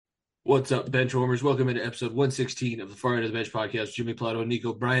What's up, bench warmers? Welcome into episode 116 of the Far End of the Bench podcast. Jimmy Plato and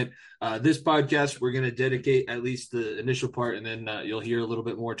Nico Bryant. This podcast, we're going to dedicate at least the initial part, and then you'll hear a little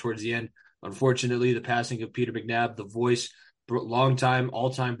bit more towards the end. Unfortunately, the passing of Peter McNabb, the voice, longtime,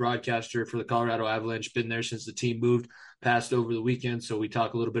 all-time broadcaster for the Colorado Avalanche, been there since the team moved, passed over the weekend. So we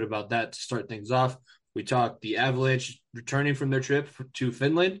talk a little bit about that to start things off. We talk the Avalanche returning from their trip to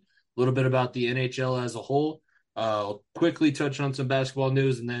Finland, a little bit about the NHL as a whole. I'll quickly touch on some basketball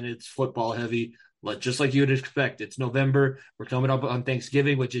news, and then it's football heavy, just like you would expect. It's November. We're coming up on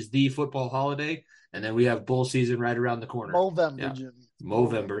Thanksgiving, which is the football holiday, and then we have bowl season right around the corner. Movember, yeah. Jimmy.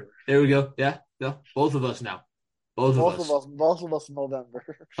 Movember. There we go. Yeah, both of us now. Both of us in November.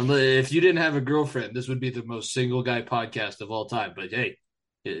 If you didn't have a girlfriend, this would be the most single guy podcast of all time. But hey,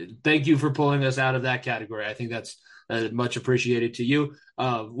 thank you for pulling us out of that category. I think that's much appreciated to you.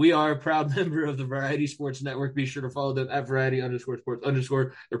 We are a proud member of the Variety Sports Network. Be sure to follow them at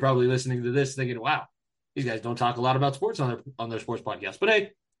variety_sports_. They're probably listening to this thinking, wow, these guys don't talk a lot about sports on their sports podcast. But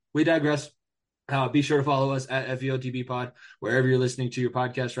hey, we digress. Be sure to follow us at FEOTB Pod, wherever you're listening to your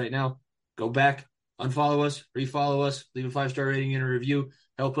podcast right now. Go back, unfollow us, refollow us, leave a 5-star rating and a review.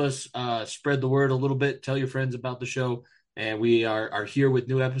 Help us spread the word a little bit. Tell your friends about the show. And we are here with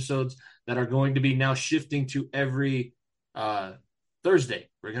new episodes that are going to be now shifting to every Thursday.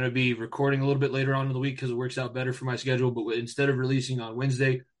 We're going to be recording a little bit later on in the week because it works out better for my schedule. But instead of releasing on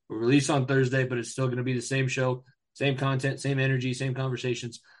Wednesday, we'll release on Thursday, but it's still going to be the same show, same content, same energy, same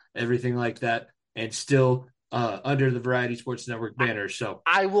conversations, everything like that, and still under the Variety Sports Network banner. So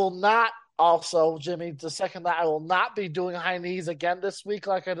I will not. Also, Jimmy, the second that I will not be doing high knees again this week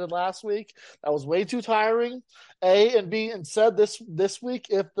like I did last week. That was way too tiring. A and B, and said this week,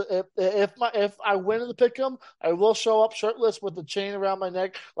 if I win in the pick'em, I will show up shirtless with the chain around my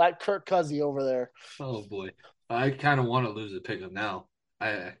neck like Kirk Cousy over there. Oh boy, I kind of want to lose the pick'em now.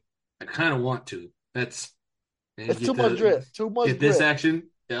 I kind of want to. It's too much drip. Too much get drip. This action,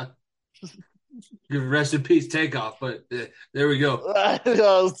 yeah. Rest in peace, Takeoff. But there we go.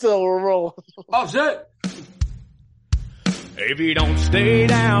 Still we're rolling. Offset. If you don't stay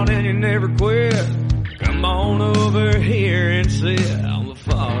down and you never quit, come on over here and sit on the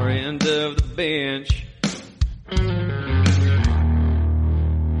far end of the bench.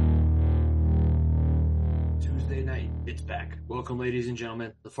 Tuesday night, it's back. Welcome, ladies and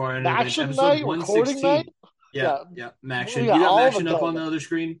gentlemen. The far end of the bench, Maction episode night, 116. recording night? Yeah. Maction. Yeah, you got all of Maction it up on done. the other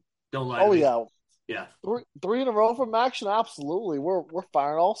screen? Don't lie to me. Yeah. Three in a row from Action. Absolutely. We're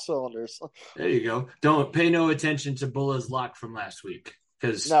firing all cylinders. There you go. Don't pay no attention to Bulla's lock from last week.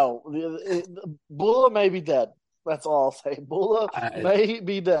 No, Bulla may be dead. That's all I'll say. Bulla may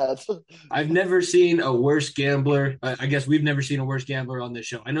be dead. I've never seen a worse gambler. I guess we've never seen a worse gambler on this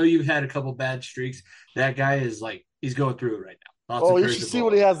show. I know you've had a couple bad streaks. That guy is he's going through it right now. You should see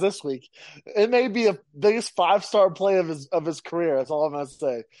what he has this week. It may be the biggest 5-star play of his career. That's all I'm going to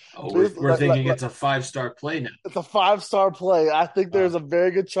say. Oh, we're thinking it's a 5-star play now. It's a 5-star play. I think there's a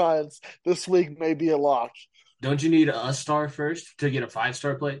very good chance this week may be a lock. Don't you need a star first to get a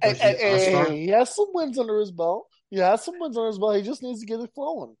 5-star play? He has some wins under his belt. He just needs to get it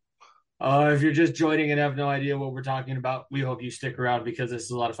flowing. If you're just joining and have no idea what we're talking about, we hope you stick around because this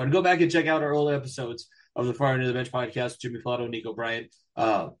is a lot of fun. Go back and check out our old episodes of the Far End of the Bench podcast, Jimmy Plato, Nico Bryant.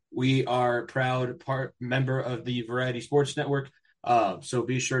 We are proud member of the Variety Sports Network. So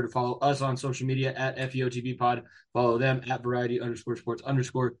be sure to follow us on social media at FEOTB Pod. Follow them at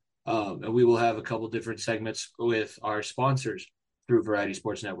Variety_Sports_. And we will have a couple different segments with our sponsors through Variety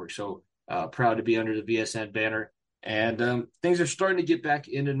Sports Network. So proud to be under the VSN banner. And things are starting to get back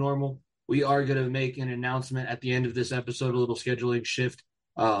into normal. We are going to make an announcement at the end of this episode, a little scheduling shift.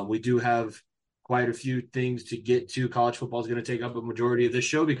 We do have quite a few things to get to. College football is going to take up a majority of this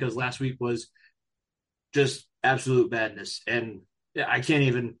show because last week was just absolute madness. And I can't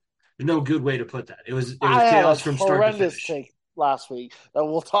even – there's no good way to put that. It was chaos from start to finish. Horrendous take last week that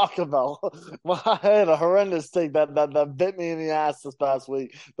we'll talk about. I had a horrendous take that bit me in the ass this past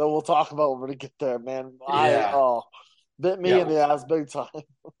week that we'll talk about when we get there, man. Bit me in the ass big time.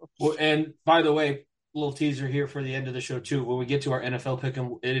 Well, and by the way, a little teaser here for the end of the show too. When we get to our NFL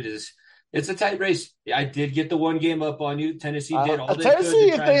pick'em, it's a tight race. I did get the one game up on you. Tennessee did all they could.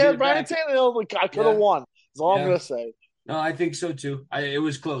 Tennessee, if they had Brian Tannehill, I could have won. That's all I'm going to say. No, I think so too. It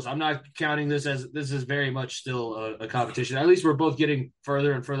was close. I'm not counting this this is very much still a competition. At least we're both getting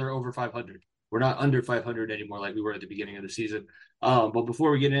further and further over 500. We're not under 500 anymore like we were at the beginning of the season. But before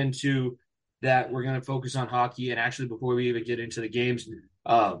we get into that, we're going to focus on hockey. And actually, before we even get into the games,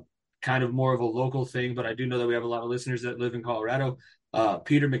 kind of more of a local thing, but I do know that we have a lot of listeners that live in Colorado.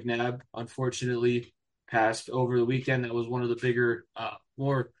 Peter McNabb, unfortunately, passed over the weekend. That was one of the bigger,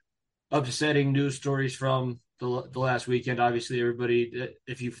 more upsetting news stories from the last weekend. Obviously, everybody,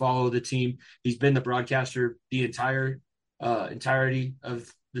 if you follow the team, he's been the broadcaster the entirety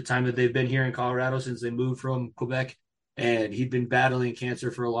of the time that they've been here in Colorado since they moved from Quebec, and he'd been battling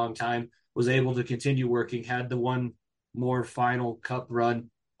cancer for a long time. Was able to continue working, had the one more final cup run,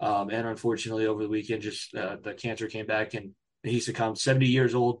 and unfortunately over the weekend, just the cancer came back and he succumbed. 70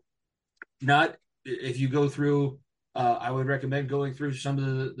 years old. Not if you go through. I would recommend going through some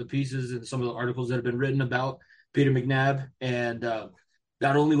of the pieces and some of the articles that have been written about Peter McNabb. And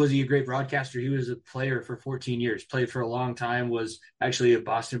not only was he a great broadcaster, he was a player for 14 years, played for a long time, was actually a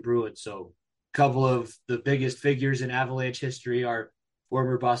Boston Bruin. So a couple of the biggest figures in Avalanche history are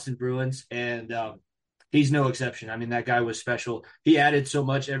former Boston Bruins. And he's no exception. I mean, that guy was special. He added so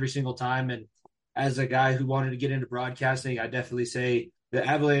much every single time. And as a guy who wanted to get into broadcasting, I definitely say the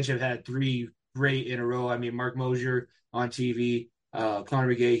Avalanche have had 3 great in a row. I mean, Mark Mosier on TV,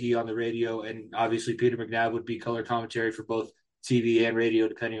 Connor McGahey on the radio, and obviously Peter McNabb would be color commentary for both TV and radio,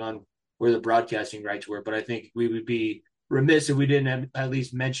 depending on where the broadcasting rights were. But I think we would be remiss if we didn't at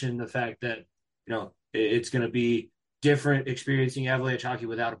least mention the fact that, it's going to be different experiencing Avalanche hockey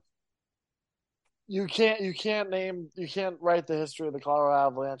without him. You can't write the history of the Colorado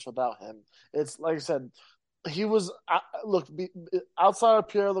Avalanche without him. It's like I said, he was outside of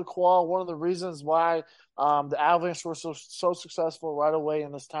Pierre Lacroix. One of the reasons why the Avalanche were so successful right away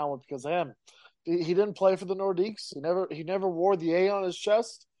in this town was because of him. He didn't play for the Nordiques. He never wore the A on his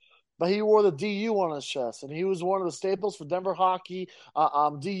chest, but he wore the DU on his chest, and he was one of the staples for Denver hockey,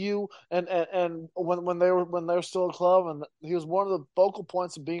 DU, and when they were still a club, and he was one of the focal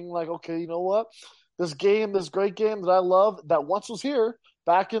points of being like, okay, you know what, this great game that I love that once was here.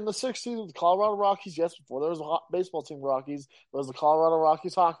 Back in the 60s, the Colorado Rockies, yes, before there was a baseball team Rockies, there was the Colorado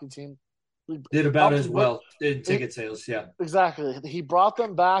Rockies hockey team. Did about as well in ticket sales, yeah. Exactly. He brought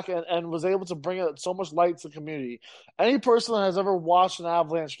them back and was able to bring so much light to the community. Any person that has ever watched an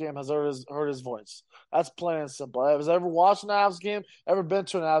Avalanche game has heard his voice. That's plain and simple. Has ever watched an Avs game, ever been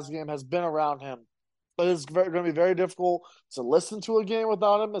to an Avs game, has been around him. But it's going to be very difficult to listen to a game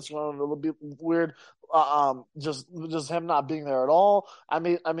without him. It's going to be weird. Just him not being there at all. I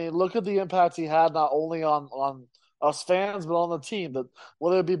mean, look at the impact he had not only on us fans but on the team. That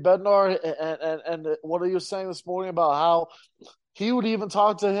whether it be Bednar and what are you saying this morning about how he would even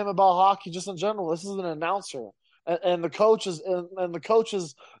talk to him about hockey just in general. This is an announcer. And the coach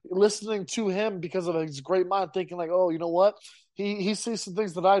is listening to him because of his great mind, thinking like, oh, you know what? He sees some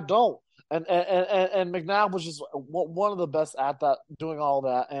things that I don't. And McNabb was just one of the best at that, doing all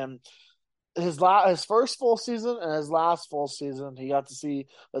that. And his first full season and his last full season, he got to see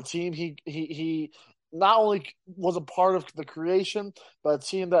the team. He not only was a part of the creation, but a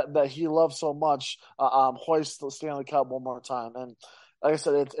team that he loved so much hoist the Stanley Cup one more time. And like I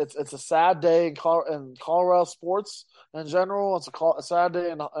said, it's a sad day in Colorado sports in general. It's a sad day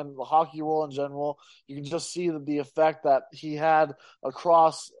in the hockey world in general. You can just see the effect that he had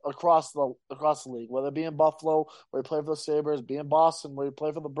across the league, whether it be in Buffalo where he played for the Sabres, be in Boston where he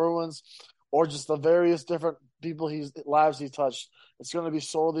played for the Bruins, or just the various different lives he touched. It's going to be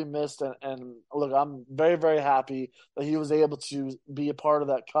sorely missed. And look, I'm very, very happy that he was able to be a part of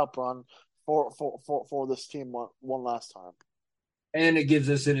that cup run for this team one last time. And it gives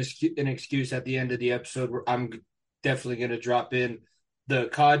us an excuse at the end of the episode where I'm definitely going to drop in the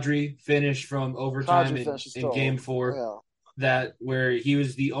Kadri finish from overtime in Game 4. Yeah. That where he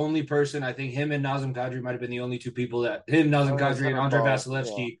was the only person, I think him and Nazem Kadri might have been the only 2 people that Nazem Kadri and Andrei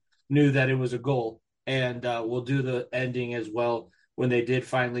Vasilevsky knew that it was a goal. And we'll do the ending as well when they did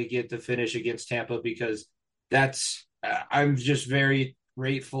finally get the finish against Tampa, because I'm just very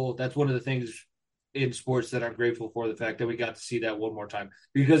grateful. That's one of the things in sports that I'm grateful for, the fact that we got to see that one more time,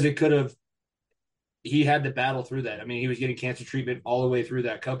 because he had to battle through that. I mean, he was getting cancer treatment all the way through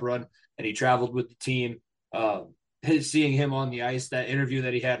that cup run, and he traveled with the team. Seeing him on the ice, that interview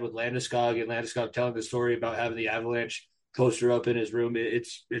that he had with Landeskog, and Landeskog telling the story about having the Avalanche poster up in his room,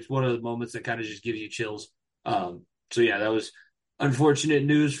 it's one of the moments that kind of just gives you chills. So yeah, that was unfortunate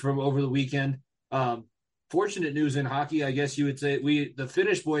news from over the weekend. Fortunate news in hockey, I guess you would say. The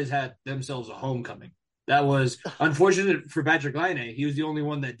Finnish boys had themselves a homecoming. That was unfortunate for Patrick Laine. He was the only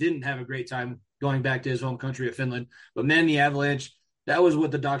one that didn't have a great time going back to his home country of Finland. But man, the Avalanche, that was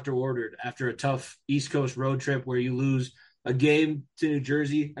what the doctor ordered after a tough East Coast road trip where you lose a game to New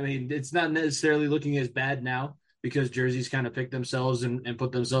Jersey. I mean, it's not necessarily looking as bad now because Jersey's kind of picked themselves and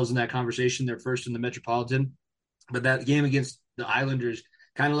put themselves in that conversation. They're first in the Metropolitan. But that game against the Islanders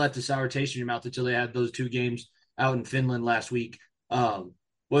kind of left a sour taste in your mouth until they had those 2 games out in Finland last week.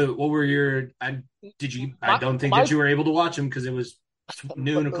 What were your? I don't think that you were able to watch them because it was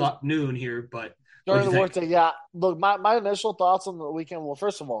noon here, but during the workday. Yeah, look, my initial thoughts on the weekend. Well,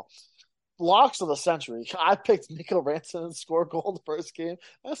 first of all, locks of the century. I picked Nico Ranson to score a goal in the first game.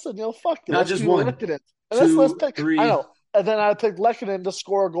 I said, fuck it. Not just one, Lehkonen. And two, let's pick. three. I know. And then I picked Lehkonen to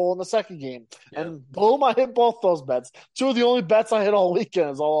score a goal in the second game. Yeah. And boom, I hit both those bets. Two of the only bets I hit all weekend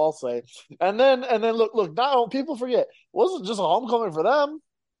is all I'll say. And then look, now people forget, it wasn't just a homecoming for them.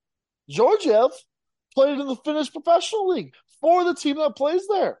 Georgiev played in the Finnish Professional League for the team that plays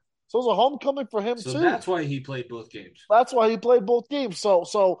there. So it was a homecoming for him too. That's why he played both games. That's why he played both games.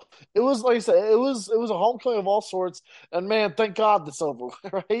 So it was, like I said, it was a homecoming of all sorts. And man, thank God that's over,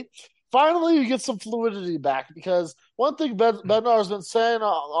 right? Finally, you get some fluidity back, because one thing Bednar has been saying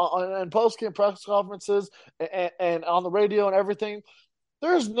in post-game press conferences and on the radio and everything,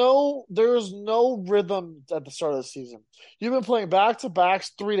 there's no rhythm at the start of the season. You've been playing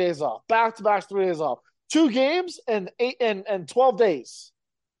back-to-backs, 3 days off, back-to-backs, 3 days off, 2 games and 12 days.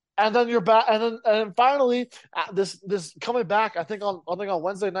 And then you're back, and then finally, this coming back. I think on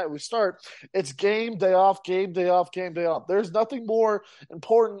Wednesday night we start. It's game day off, game day off, game day off. There's nothing more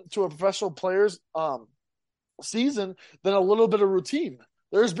important to a professional player's season than a little bit of routine.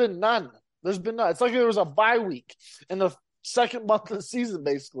 There's been none. It's like there was a bye week in the second month of the season.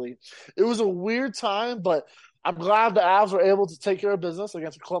 Basically, it was a weird time, but I'm glad the Avs were able to take care of business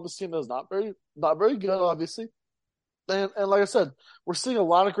against a Columbus team that was not very good, obviously. And like I said, we're seeing a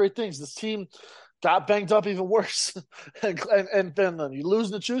lot of great things. This team got banged up even worse in Finland. You lose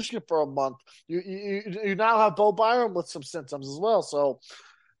Nichushkin for a month. You now have Bo Byram with some symptoms as well. So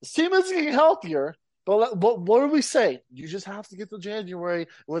this team is getting healthier. But what do we say? You just have to get to January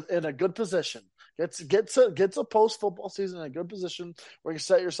in a good position. Get to post football season in a good position where you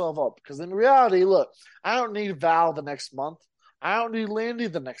set yourself up. Because in reality, look, I don't need Val the next month. I don't need Landy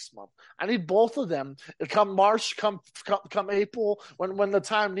the next month. I need both of them. Come March, come April, when the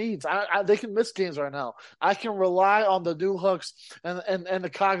time needs. They can miss games right now. I can rely on the Newhooks and the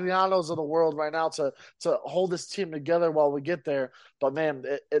Coglianos of the world right now to hold this team together while we get there. But man,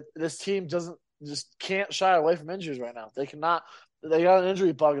 this team just can't shy away from injuries right now. They cannot. They got an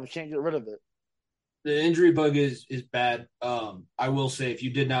injury bug and they can't get rid of it. The injury bug is bad. I will say, if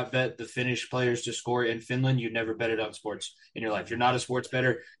you did not bet the Finnish players to score in Finland, you never bet it on sports in your life. You're not a sports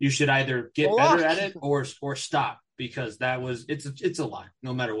bettor. You should either get better at it or stop, because it's a lie,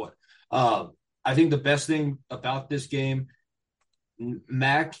 no matter what. I think the best thing about this game,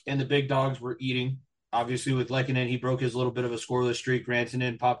 Mac and the big dogs were eating. Obviously, with Lehkonen, he broke his little bit of a scoreless streak.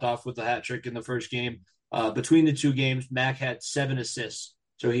 Rantanen popped off with the hat trick in the first game. Between the two games, Mac had 7 assists.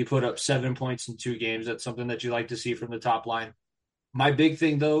 So he put up 7 points in 2 games. That's something that you like to see from the top line. My big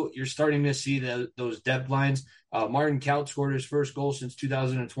thing, though, you're starting to see those depth lines. Martin Kaut scored his first goal since the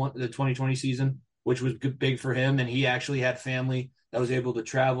 2020 season, which was big for him. And he actually had family that was able to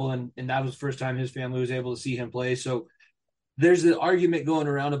travel. And that was the first time his family was able to see him play. So there's an argument going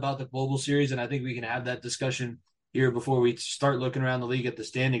around about the global series. And I think we can have that discussion here before we start looking around the league at the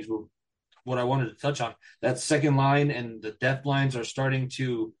standings. What I wanted to touch on, that second line and the depth lines are starting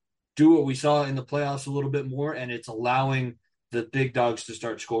to do what we saw in the playoffs a little bit more, and it's allowing the big dogs to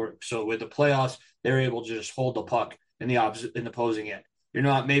start scoring. So with the playoffs, they're able to just hold the puck in the opposing end. You're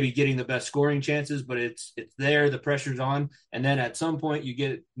not maybe getting the best scoring chances, but it's there. The pressure's on, and then at some point you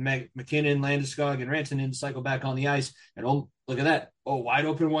get McKinnon, Landeskog, and Rantanen cycle back on the ice, and oh, look at that! Oh, wide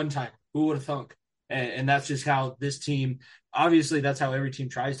open one time. Who would have thunk? And that's just how this team. Obviously, that's how every team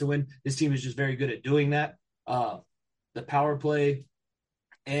tries to win. This team is just very good at doing that. The power play,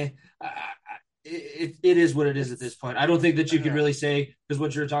 it is what it is at this point. I don't think that you can really say, because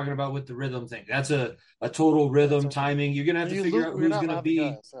what you're talking about with the rhythm thing, that's a total rhythm timing. You're going to have to figure out who's going to be.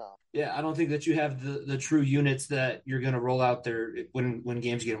 Guys, yeah, I don't think that you have the true units that you're going to roll out there when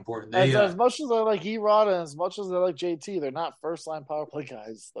games get important. As much as I like Erod and as much as I like JT, they're not first-line power play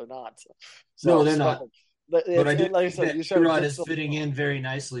guys. They're not. No, they're not. But I do like think Erod is fitting in very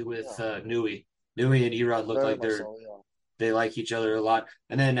nicely with Nui. Nui and Erod look like they like each other a lot.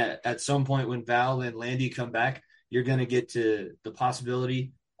 And then at some point when Val and Landy come back, you're going to get to the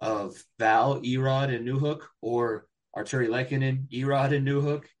possibility of Val, Erod, and Newhook, or Arturi Lehkonen, Erod, and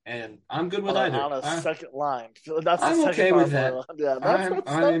Newhook. And I'm good with either. On a second line. I'm okay with that. Yeah, that's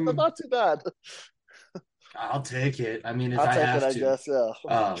not too bad. I'll take it. I mean, if I'll I take have it, to. I guess,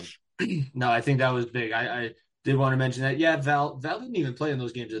 yeah. No, I think that was big. I did want to mention that. Yeah, Val didn't even play in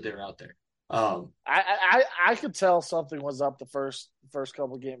those games that they were out there. I could tell something was up the first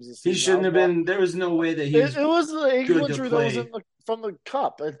couple of games this season. He shouldn't have been. There was no way that he was. It was the ankle injury that was from the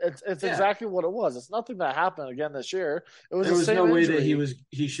cup. It's exactly what it was. It's nothing that happened again this year. There was no way that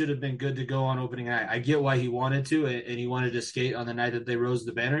he should have been good to go on opening night. I get why he wanted to, and he wanted to skate on the night that they rose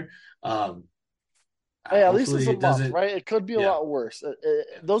the banner. Hey, at least it's a month, right? It could be a lot worse.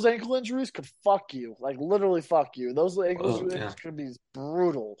 Those ankle injuries could fuck you, like literally fuck you. Those ankle injuries could be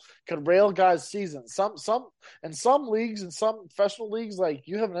brutal. Could rail guys' season. Some in some leagues, in some professional leagues, like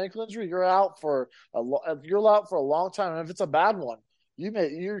you have an ankle injury, you're out for a long time. And if it's a bad one,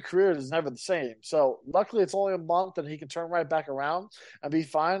 your career is never the same. So luckily, it's only a month, and he can turn right back around and be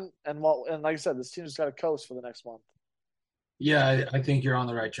fine. And like I said, this team just got to coast for the next month. Yeah, I think you're on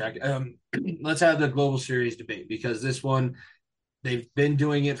the right track. Let's have the Global Series debate, because this one, they've been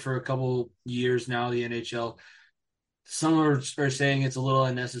doing it for a couple years now, the NHL. Some are saying it's a little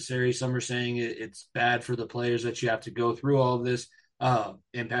unnecessary. Some are saying it's bad for the players that you have to go through all of this.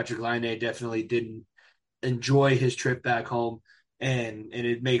 And Patrick Laine definitely didn't enjoy his trip back home, and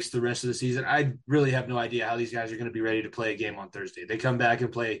it makes the rest of the season. I really have no idea how these guys are going to be ready to play a game on Thursday. They come back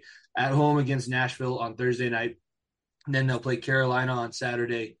and play at home against Nashville on Thursday night. And then they'll play Carolina on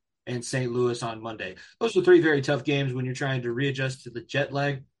Saturday and St. Louis on Monday. Those are three very tough games when you're trying to readjust to the jet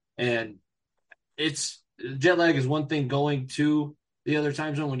lag. And jet lag is one thing going to the other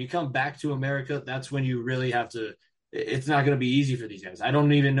time zone. When you come back to America, that's when you really have to – it's not going to be easy for these guys. I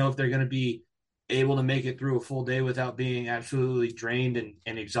don't even know if they're going to be able to make it through a full day without being absolutely drained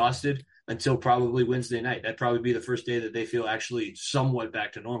and exhausted until probably Wednesday night. That'd probably be the first day that they feel actually somewhat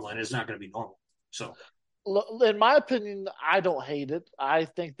back to normal, and it's not going to be normal. So – in my opinion, I don't hate it. I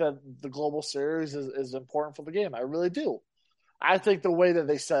think that the Global Series is important for the game. I really do. I think the way that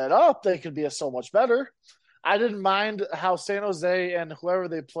they set it up, they could be so much better. I didn't mind how San Jose and whoever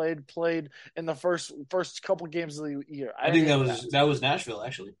they played in the first couple games of the year. I think that was Nashville,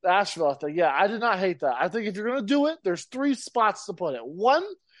 actually. Nashville, I think. Yeah, I did not hate that. I think if you're going to do it, there's three spots to put it. One,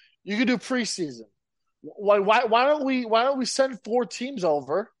 you can do preseason. Why don't we send 4 teams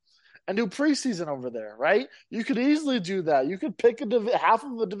over and do preseason over there, right? You could easily do that. You could pick half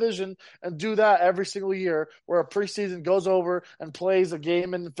of a division and do that every single year, where a preseason goes over and plays a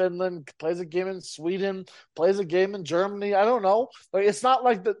game in Finland, plays a game in Sweden, plays a game in Germany. I don't know. Like, it's not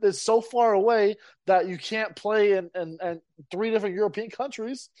like that. It's so far away that you can't play in 3 different European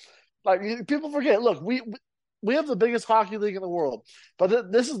countries. Like, people forget. Look, we have the biggest hockey league in the world,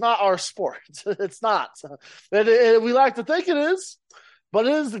 but this is not our sport. It's not. We like to think it is. But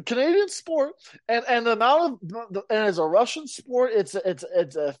it is the Canadian sport, and the amount of and it's a Russian sport, it's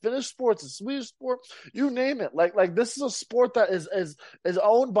a Finnish sport, it's a Swedish sport, you name it. Like this is a sport that is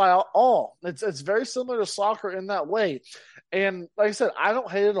owned by all. It's very similar to soccer in that way. And like I said, I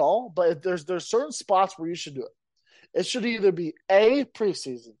don't hate it all, but there's certain spots where you should do it. It should either be A,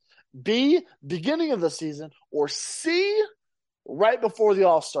 preseason, B, beginning of the season, or C, right before the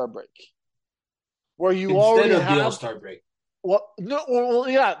All-Star break, where you already have the All-Star break. Well, no, well,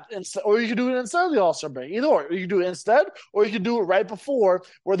 yeah, or you can do it instead of the All-Star break. Either or, you can do it instead, or you can do it right before,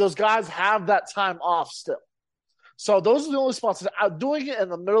 where those guys have that time off still. So those are the only spots. Doing it in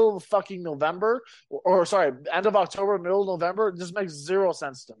the middle of fucking November, or sorry, end of October, middle of November, just makes zero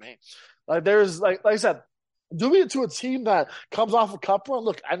sense to me. Like there's like I said, doing it to a team that comes off a cup run.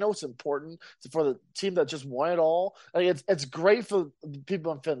 Look, I know it's important for the team that just won it all. Like it's great for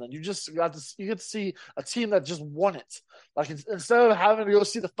people in Finland. You get to see a team that just won it. Like instead of having to go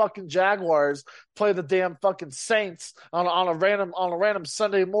see the fucking Jaguars play the damn fucking Saints on a random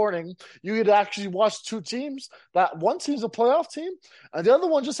Sunday morning, you get to actually watch 2 teams. That one team's a playoff team, and the other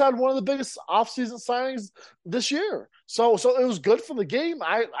one just had one of the biggest offseason signings this year. So it was good for the game.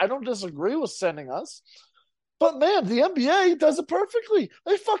 I don't disagree with sending us. But man, the NBA does it perfectly.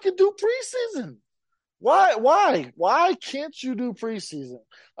 They fucking do preseason. Why can't you do preseason?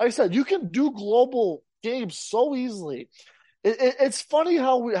 Like I said, you can do global games so easily. It's funny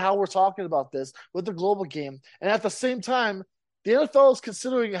how we're talking about this with the global game, and at the same time, the NFL is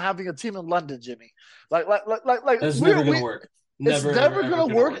considering having a team in London, Jimmy. Like that's never going to work. It's never going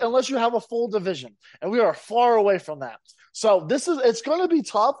to work unless you have a full division, and we are far away from that. So it's going to be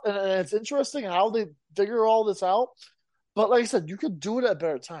tough, and it's interesting how they figure all this out. But like I said, you could do it at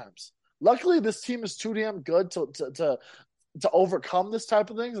better times. Luckily, this team is too damn good to overcome this type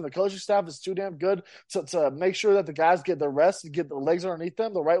of things, and the coaching staff is too damn good to make sure that the guys get their rest and get the legs underneath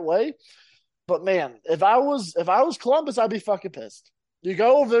them the right way. But man, if I was Columbus, I'd be fucking pissed. You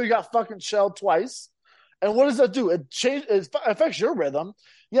go over there, you got fucking shelled twice. And what does that do? It affects your rhythm.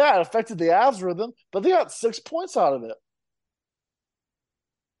 Yeah, it affected the Avs' rhythm, but they got 6 points out of it.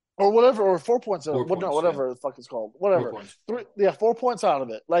 or whatever, or 4 points. Four points, Whatever yeah. the fuck it's called, 4 whatever. points. 4 points out of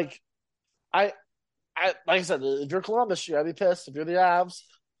it. Like like I said, if you're Columbus, you gotta be pissed. If you're the Avs,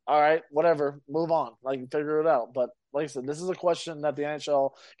 all right, whatever, move on. Like, figure it out. But like I said, this is a question that the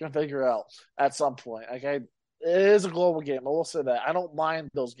NHL can figure out at some point. Okay, it is a global game. I will say that. I don't mind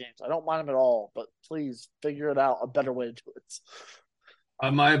those games. I don't mind them at all. But please figure it out, a better way to do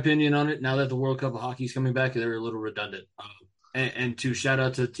it. My opinion on it, now that the World Cup of Hockey is coming back, they're a little redundant. And to shout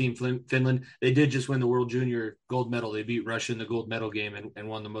out to Team Finland, they did just win the World Junior gold medal. They beat Russia in the gold medal game and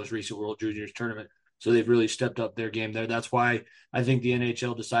won the most recent World Juniors tournament. So they've really stepped up their game there. That's why I think the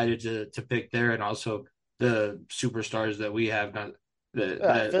NHL decided to pick there, and also the superstars that we have Finland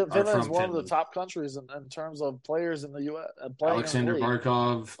is one of the top countries in terms of players in the U.S. Alexander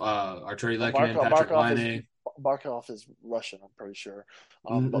Barkov, Arturi Lehkonen, Patrick Laine. Barkov is Russian, I'm pretty sure.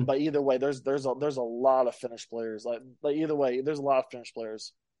 But either way, there's a lot of Finnish players. Like either way, there's a lot of Finnish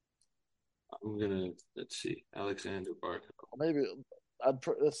players. Let's see, Alexander Barkov. Maybe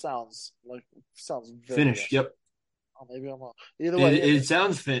this sounds very Finnish. Russian. Yep. Oh, maybe I'm wrong. Either way, it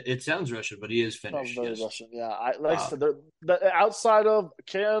sounds Russian, but he is Finnish. Sounds very Russian. Yeah, I said, outside of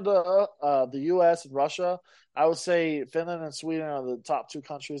Canada, the U.S. and Russia, I would say Finland and Sweden are the top two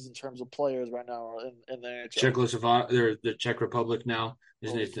countries in terms of players right now in the NHL. Czechoslovakia, they're the Czech Republic now.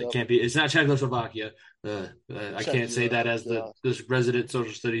 It can't be. It's not Czechoslovakia. I can't say that as this resident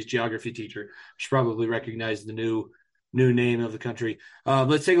social studies geography teacher. Should probably recognize the new name of the country.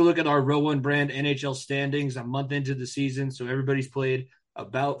 Let's take a look at our Row One brand NHL standings a month into the season. So everybody's played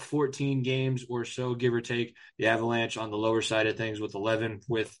about 14 games or so, give or take. The Avalanche on the lower side of things with 11.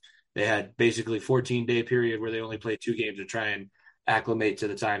 They had basically 14-day period where they only played 2 games to try and acclimate to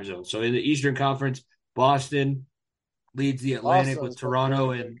the time zone. So in the Eastern Conference, Boston leads the Atlantic with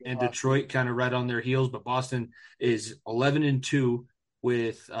Toronto and Detroit kind of right on their heels, but Boston is 11-2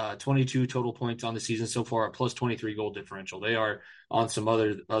 with 22 total points on the season so far, a plus 23 goal differential. They are on some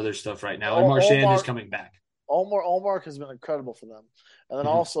other stuff right now, and Marchand is coming back. Ullmark has been incredible for them. And then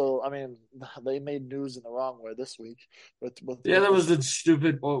also, I mean, they made news in the wrong way this week. That was the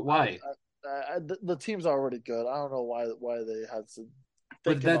stupid. Why? The team's already good. I don't know why they had to.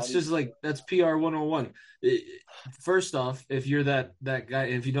 But that's just that's PR 101. First off, if you're that guy,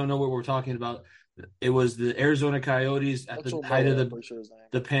 if you don't know what we're talking about, it was the Arizona Coyotes at the height of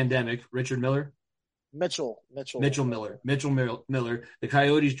the pandemic. Mitchell Miller. The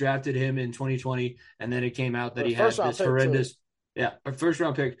Coyotes drafted him in 2020, and then it came out that he had this horrendous, a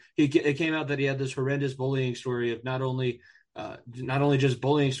first-round pick. It came out that he had this horrendous bullying story of not only just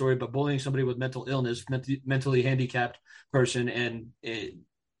bullying story, but bullying somebody with mental illness, mentally handicapped person, and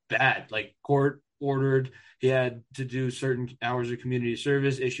bad, like court ordered. He had to do certain hours of community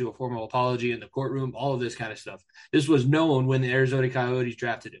service, issue a formal apology in the courtroom, all of this kind of stuff. This was known when the Arizona Coyotes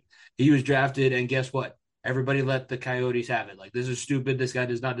drafted him. He was drafted, and guess what? Everybody let the Coyotes have it. Like, this is stupid. This guy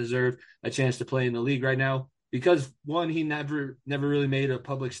does not deserve a chance to play in the league right now because, one, he never really made a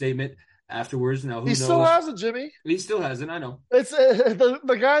public statement afterwards. Now, who knows? He still hasn't, Jimmy. He still hasn't, I know. It's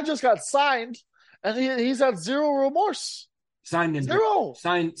the guy just got signed, and he's had zero remorse. Signed and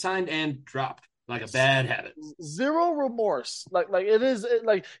dropped. Like a bad habit. Zero remorse. Like it is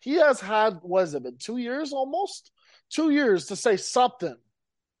like he has had, what has it been, 2 years almost? 2 years to say something.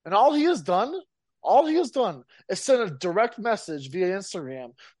 And all he has done is send a direct message via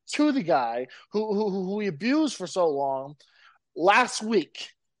Instagram to the guy who he abused for so long last week.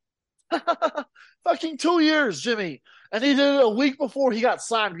 Fucking 2 years, Jimmy. And he did it a week before he got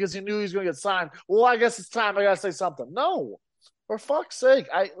signed because he knew he was going to get signed. Well, I guess it's time. I got to say something. No. For fuck's sake.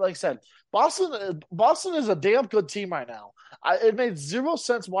 Like I said, Boston is a damn good team right now. It made zero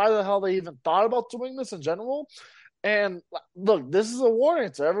sense why the hell they even thought about doing this in general. And look, this is a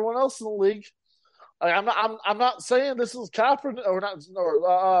warning to everyone else in the league. Like, I'm not saying this is Kaepernick or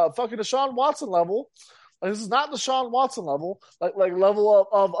fucking Deshaun Watson level. Like, this is not Deshaun Watson level, like level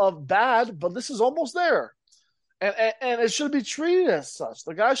of bad, but this is almost there. And it should be treated as such.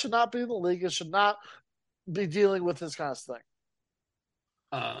 The guy should not be in the league. It should not be dealing with this kind of thing.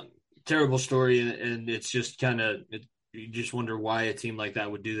 Terrible story, and it's just kind of you just wonder why a team like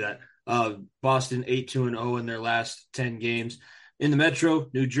that would do that. Boston 8-2-0 in their last 10 games. In the Metro,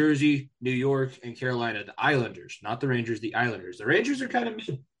 New Jersey, New York, and Carolina. The Islanders, not the Rangers, the Islanders. The Rangers are kind of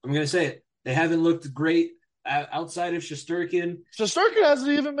mid. I'm going to say it. They haven't looked great outside of Shesterkin. Shesterkin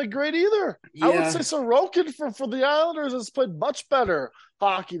hasn't even been great either. Yeah. I would say Sorokin for the Islanders has played much better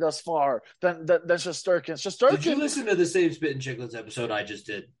hockey thus far than Shesterkin. Did you listen to the Save Spit and Chicklets episode I just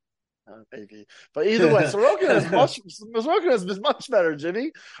did? Maybe, but either way, Sorokin has been much better.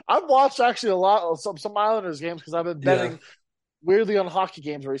 Jimmy, I've watched actually a lot of some Islanders games because I've been betting. weirdly on hockey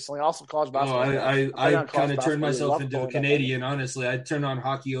games recently. Also, college basketball. I kind of turned myself into a going Canadian. Honestly, I turn on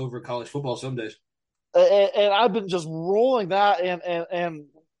hockey over college football some days. And I've been just rolling that and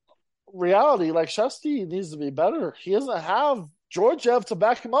reality. Like Shesty needs to be better. He doesn't have Georgiev to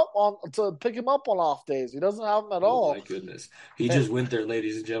back him up to pick him up on off days. He doesn't have him at all. Oh my goodness, he just went there,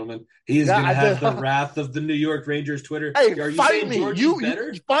 ladies and gentlemen. He is going to have the wrath of the New York Rangers Twitter. Hey, are you fight me! You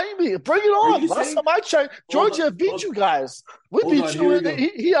fight me! Bring it on! Last time I checked, Georgiev beat you guys. We beat you.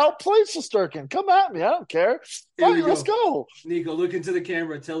 He outplayed Shesterkin. Come at me! I don't care. Fight, let's go. Nico, look into the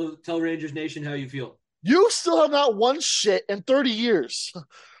camera. Tell Rangers Nation how you feel. You still have not won shit in 30 years.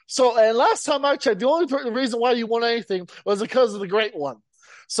 So, and last time I checked, the only reason why you won anything was because of the great one.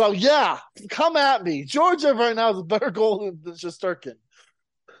 So, yeah, come at me. Georgiev right now is a better goalie than Shesterkin.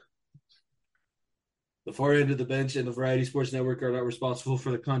 The far end of the bench and the Variety Sports Network are not responsible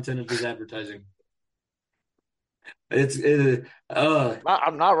for the content of this advertising.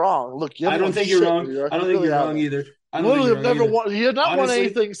 I'm not wrong. Look, I don't think you're wrong. I don't think you're wrong either. Literally never won. He had not won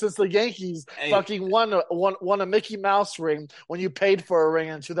anything since the Yankees fucking won a Mickey Mouse ring when you paid for a ring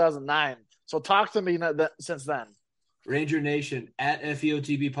in 2009. So talk to me since then. Ranger Nation at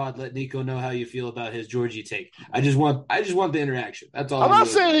FEOTB Pod. Let Nico know how you feel about his Georgie take. I just want the interaction. That's all. I'm not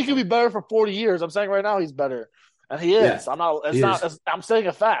saying he could be better for 40 years. I'm saying right now he's better, and he is. Yeah, I'm saying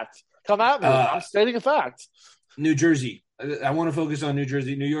a fact. Come at me. I'm stating a fact. New Jersey. I want to focus on New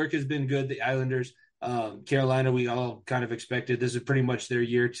Jersey. New York has been good. The Islanders. Carolina, we all kind of expected this is pretty much their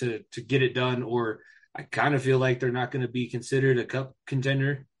year to get it done, or I kind of feel like they're not going to be considered a cup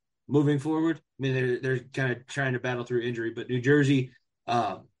contender moving forward. I mean, they're kind of trying to battle through injury, but New Jersey,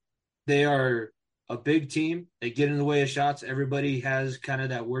 they are a big team. They get in the way of shots. Everybody has kind of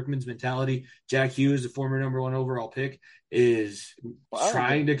that workman's mentality. Jack Hughes, the former number 1 overall pick, is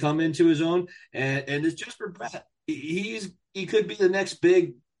trying to come into his own, and it's just for Brett. He could be the next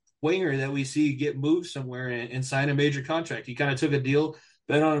big winger that we see get moved somewhere and sign a major contract. He kind of took a deal,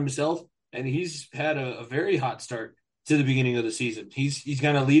 bet on himself, and he's had a very hot start to the beginning of the season. He's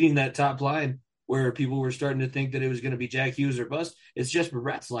kind of leading that top line where people were starting to think that it was going to be Jack Hughes or bust. It's just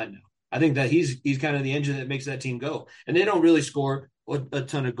Brat's line now. I think that he's kind of the engine that makes that team go. And they don't really score a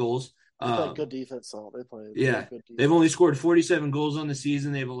ton of goals. They play good defense, so they play. Yeah, good defense. They've only scored 47 goals on the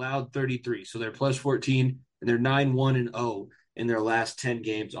season. They've allowed 33, so they're plus 14, and they're 9-1-0 in their last 10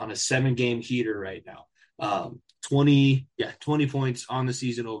 games on a 7-game heater right now. 20 points on the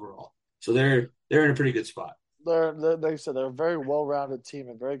season overall. So they're in a pretty good spot. Like I said, they're a very well-rounded team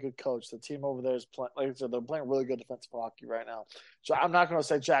and very good coach. The team over there is playing, like I said, they're playing really good defensive hockey right now. So I'm not going to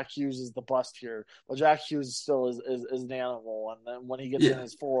say Jack Hughes is the bust here, but Jack Hughes still is an animal. And then when he gets in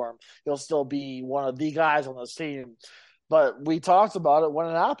his form, he'll still be one of the guys on this team. But we talked about it when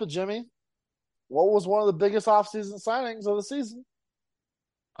it happened, Jimmy. What was one of the biggest offseason signings of the season?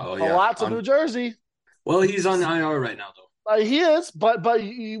 Oh, yeah. A lot to New Jersey. Well, he's on IR right now, though. He is, but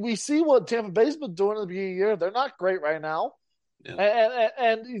we see what Tampa Bay's been doing at the beginning of the year. They're not great right now. Yeah.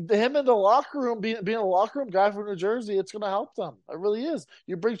 And him in the locker room, being a locker room guy for New Jersey, it's going to help them. It really is.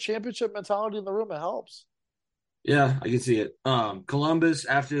 You bring championship mentality in the room, it helps. Yeah, I can see it. Columbus,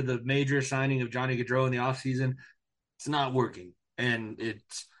 after the major signing of Johnny Gaudreau in the offseason, it's not working. And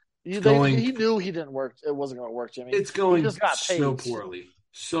it's he knew he didn't work. It wasn't going to work, Jimmy. It's going so poorly.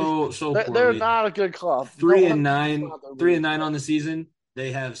 So poorly. They're not a good club. 3-9 on the season.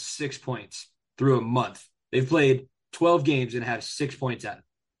 They have 6 points through a month. They've played 12 games and have 6 points out of it.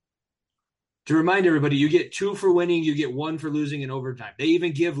 To remind everybody, you get 2 for winning, you get 1 for losing in overtime. They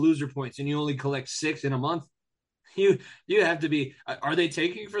even give loser points, and you only collect 6 in a month. You have to be. Are they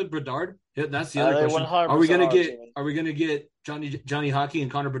taking for Bedard? That's the other question. Are we gonna get Johnny Hockey and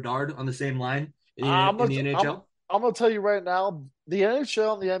Connor Bedard on the same line in the NHL? I'm going to tell you right now, the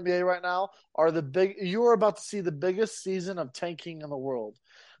NHL and the NBA right now are you are about to see the biggest season of tanking in the world.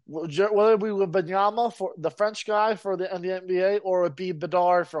 Whether it be with Benyama, for the French guy in the NBA, or it be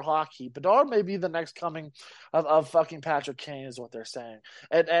Bedard for hockey. Bedard may be the next coming of fucking Patrick Kane is what they're saying.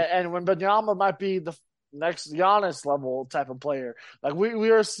 And when Benyama might be the next Giannis level type of player. Like we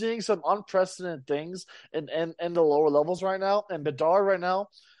are seeing some unprecedented things in the lower levels right now. And Bedard right now,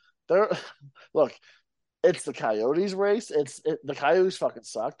 look, it's the Coyotes race. The Coyotes fucking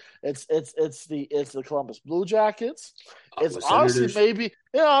suck. It's the Columbus Blue Jackets. It's honestly maybe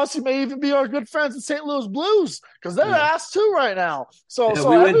may even be our good friends in St. Louis Blues because they're ass too right now. So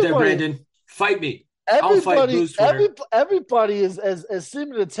we went there, Brandon. Fight me. I'll fight Blues Twitter. Everybody is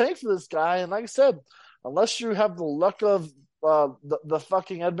seeming to tank for this guy, and like I said, unless you have the luck of the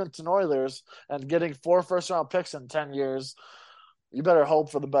fucking Edmonton Oilers and getting 4 first-round picks in 10 years. You better hope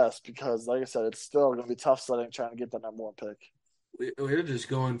for the best because, like I said, it's still going to be tough sledding trying to get the number 1 pick. We're just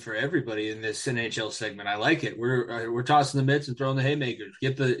going for everybody in this NHL segment. I like it. We're tossing the mitts and throwing the haymakers.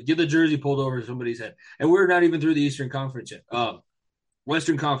 Get the jersey pulled over somebody's head, and we're not even through the Eastern Conference yet.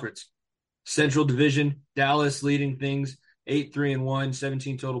 Western Conference, Central Division, Dallas leading things 8-3-1,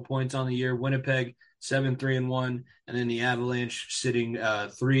 17 total points on the year. Winnipeg 7-3-1, and then the Avalanche sitting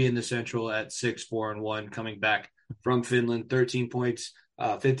 3 in the Central at 6-4-1, coming back from Finland, 13 points.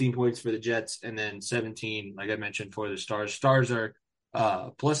 15 points for the Jets, and then 17, like I mentioned, for the Stars. Stars are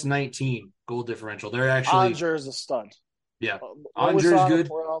plus 19 goal differential. They're actually Onger is a stud. Yeah, Onger is good.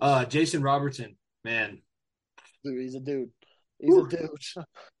 Jason Robertson, man, dude, he's a dude.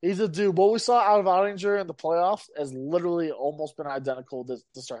 He's a dude. What we saw out of Ottinger in the playoffs has literally almost been identical to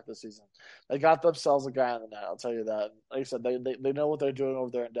start the season. They got themselves a guy in the net. I'll tell you that. Like I said, they know what they're doing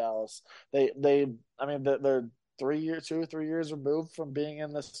over there in Dallas. They're 2 or 3 years removed from being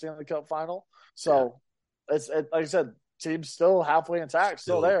in the Stanley Cup final. So it's like I said, team's still halfway intact,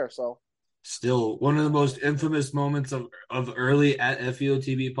 still there. So still one of the most infamous moments of early at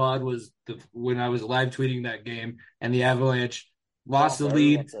FEOTB pod was when I was live tweeting that game and the Avalanche lost the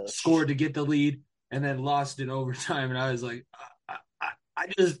lead, scored to get the lead, and then lost in overtime. And I was like, I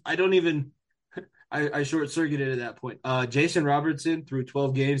short circuited at that point. Jason Robertson through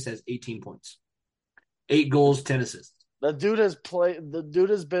 12 games has 18 points. 8 goals, 10 assists. The dude has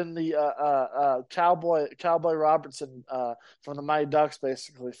been the Cowboy Robertson from the Mighty Ducks,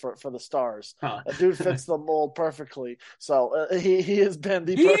 basically for the Stars. Huh. The dude fits the mold perfectly. So he has been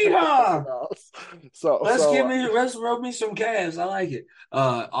the perfect. So let's rub me some calves. I like it.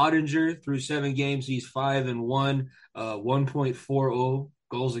 Ottinger through 7 games, he's 5-1, 1.40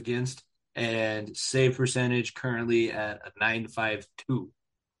 goals against, and save percentage currently at a .952.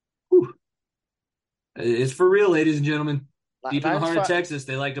 Whew. It's for real, ladies and gentlemen. Deep in the heart of Texas,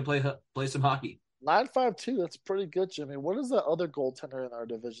 they like to play some hockey. 9.52, that's pretty good, Jimmy. What is the other goaltender in our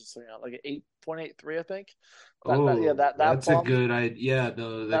division sitting at? Like an 8.83, I think. That's a good idea.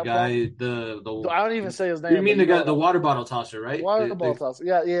 The guy, the I don't even say his name. You mean the guy, the water bottle tosser, right? Water bottle tosser.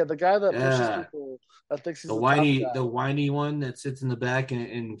 Yeah, the guy that pushes people. I think he's the whiny one that sits in the back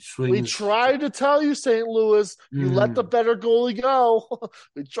and swings. We tried to tell you, St. Louis, you let the better goalie go.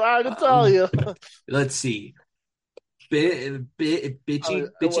 We tried to tell you. Let's see. Bitchington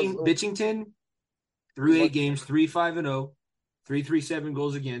through 8 games, 3-5-0, 337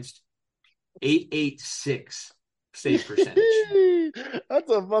 goals against, 886 save percentage.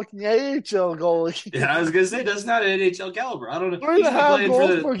 That's a fucking AHL goalie. Yeah, I was gonna say that's not an NHL caliber. I don't know. 3.5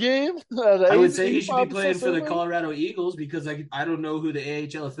 goals per game. I would say he should be playing for the Colorado Eagles because I don't know who the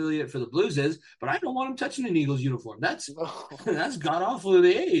AHL affiliate for the Blues is, but I don't want him touching an Eagles uniform. That's god awful in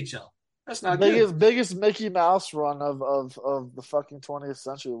the AHL. That's not good. Biggest Mickey Mouse run of the fucking 20th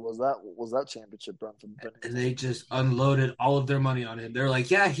century was that championship run from Benny. And they just unloaded all of their money on him. They're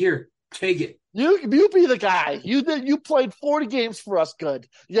like, yeah, here, take it. You be the guy. You played 40 games for us. Good.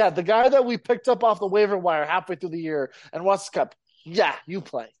 Yeah, the guy that we picked up off the waiver wire halfway through the year and wants the cup. Yeah, you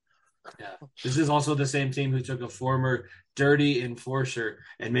play. Yeah. This is also the same team who took a former dirty enforcer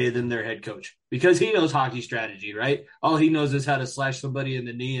and made them their head coach because he knows hockey strategy, right? All he knows is how to slash somebody in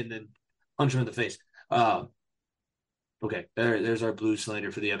the knee and then punch him in the face. Okay, there's our Blues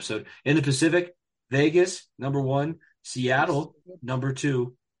slander for the episode. In the Pacific, Vegas, number 1, Seattle, number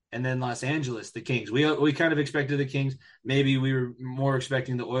 2, and then Los Angeles, the Kings. We kind of expected the Kings. Maybe we were more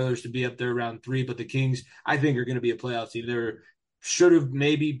expecting the Oilers to be up there around 3, but the Kings, I think, are going to be a playoff team. They should have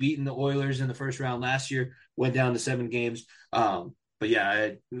maybe beaten the Oilers in the first round last year, went down to 7 games. But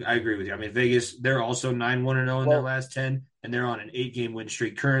yeah, I agree with you. I mean, Vegas, they're also 9-1-0 in their last 10, and they're on an 8-game win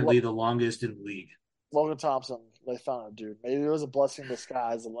streak, currently the longest in the league. Logan Thompson, they found a dude. Maybe it was a blessing in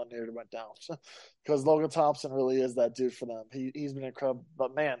disguise that Lenier went down because Logan Thompson really is that dude for them. He's been incredible.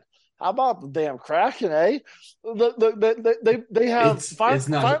 But man, how about the damn Kraken, eh? They have it's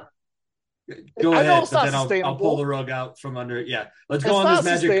not. Go ahead, but then I'll pull the rug out from under. Yeah, let's go on this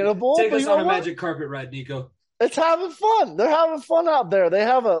magic. Take us on a magic carpet ride, Nico. It's having fun. They're having fun out there. They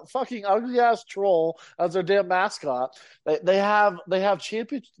have a fucking ugly ass troll as their damn mascot. They have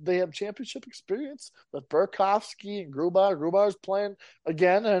championship experience with Burakovsky and Grubauer. Grubauer's playing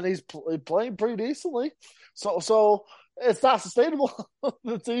again, and he's playing pretty decently. So it's not sustainable.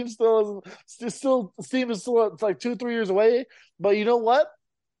 The team the team is still like 2-3 years away. But you know what?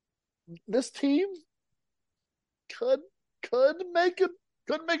 This team could make a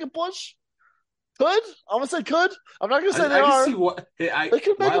push. Could. I'm going to say could. I'm not going to say they are. They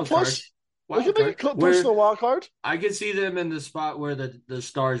could make a push. They could make a push to the wild card. I could see them in the spot where the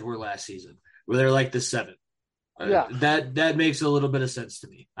Stars were last season, where they're like the 7th. Yeah. That makes a little bit of sense to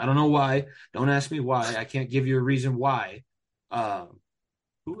me. I don't know why. Don't ask me why. I can't give you a reason why.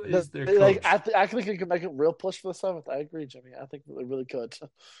 Who is their coach? I think he can make a real push for the 7th. I agree, Jimmy. I think they really could.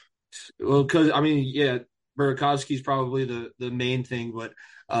 Well, because I mean, yeah, Burakovsky's probably the main thing, but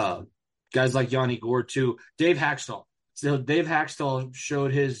guys like Yanni Gourde too. Dave Hackstall. So Dave Hackstall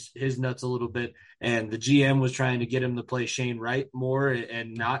showed his nuts a little bit, and the GM was trying to get him to play Shane Wright more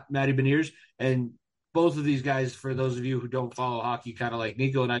and not Matty Beniers. And both of these guys, for those of you who don't follow hockey, kind of like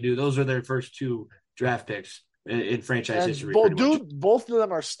Nico and I do, those are their first 2 draft picks in franchise history. Both of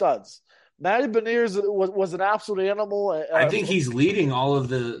them are studs. Matty Beniers was an absolute animal. I think he's leading all of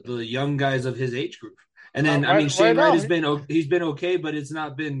the young guys of his age group. And then Shane Wright has been okay, but it's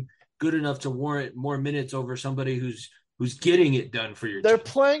not been good enough to warrant more minutes over somebody who's getting it done for your They're team.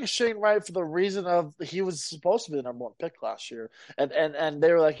 playing Shane Wright for the reason of he was supposed to be the number 1 pick last year. And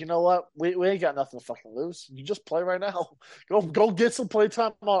they were like, you know what? We ain't got nothing to fucking lose. You just play right now. Go get some play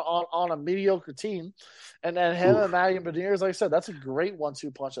time on a mediocre team. And then him and Matty Beniers, like I said, that's a great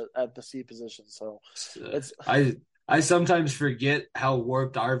 1-2 punch at the C position. So it's I sometimes forget how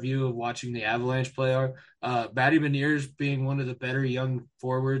warped our view of watching the Avalanche play are. Matty Beniers being one of the better young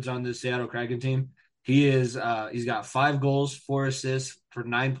forwards on the Seattle Kraken team. He's got 5 goals, 4 assists for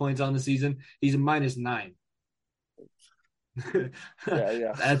 9 points on the season. He's a -9.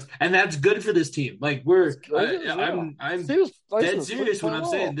 Yeah. That's good for this team. Like I'm dead serious when I'm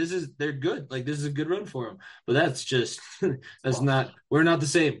saying they're good. Like this is a good run for them. But that's just we're not the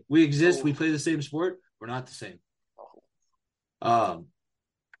same. We exist. We play the same sport. We're not the same.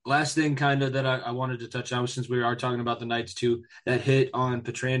 Last thing kind of that I wanted to touch on, since we are talking about the Knights too, that hit on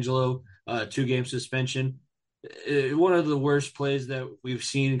Pietrangelo, 2-game suspension. One of the worst plays that we've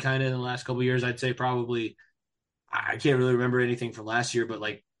seen kind of in the last couple of years. I'd say probably, I can't really remember anything from last year, but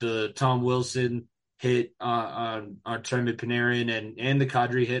like the Tom Wilson hit on Artemi Panarin and the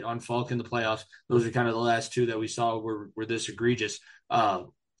Kadri hit on Falk in the playoffs. Those are kind of the last 2 that we saw were this egregious.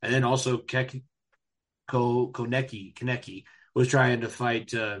 And then also Konecki was trying to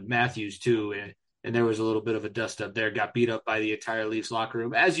fight Matthews too, and there was a little bit of a dust up there. Got beat up by the entire Leafs locker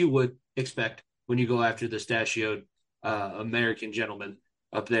room, as you would expect when you go after the stachioed American gentleman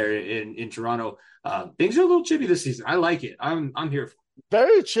up there in Toronto. Things are a little chippy this season. I like it. I'm here for it.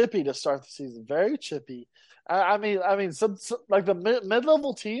 Very chippy to start the season. Very chippy. I mean, some like the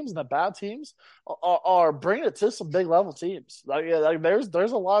mid-level teams and the bad teams are bringing it to some big level teams. Like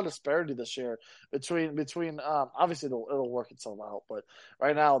there's a lot of disparity this year between obviously it'll work itself out, but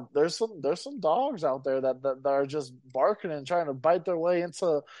right now there's some dogs out there that are just barking and trying to bite their way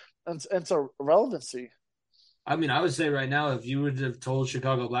into relevancy. I mean, I would say right now, if you would have told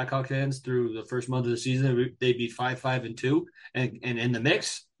Chicago Blackhawks fans through the first month of the season they'd be 5-5-2 and in the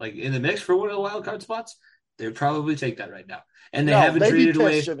mix for one of the wild card spots, they would probably take that right now. And they haven't traded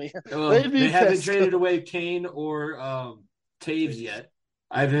away. They haven't traded away Kane or Taves yet.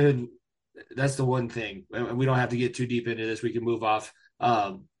 I've heard that's the one thing. We don't have to get too deep into this. We can move off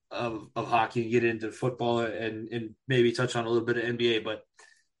of hockey and get into football and maybe touch on a little bit of NBA. But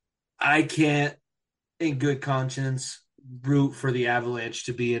I can't, in good conscience, root for the Avalanche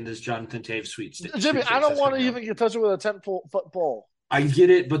to be in this Jonathan Taves sweet state. Jimmy, I don't want to even get touched with a 10-foot pole. I get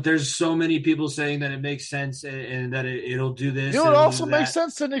it, but there's so many people saying that it makes sense and that it'll do this. You know, it also makes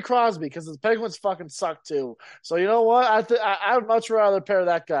sense, Sidney Crosby, because the Penguins fucking suck too. So you know what? I would much rather pair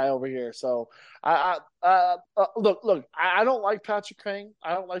that guy over here. So look. I don't like Patrick Kane.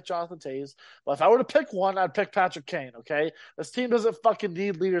 I don't like Jonathan Taves. But if I were to pick one, I'd pick Patrick Kane. Okay, this team doesn't fucking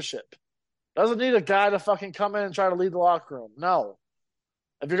need leadership. Doesn't need a guy to fucking come in and try to lead the locker room. No.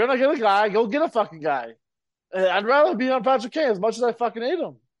 If you're gonna get a guy, go get a fucking guy. I'd rather be on Patrick Kane as much as I fucking hate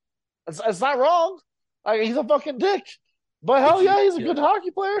him. It's not wrong. Like, he's a fucking dick. But hell yeah, he's a good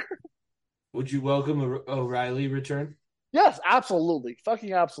hockey player. Would you welcome a O'Reilly return? Yes, absolutely.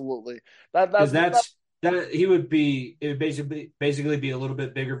 Fucking absolutely. That he would be. It would basically be a little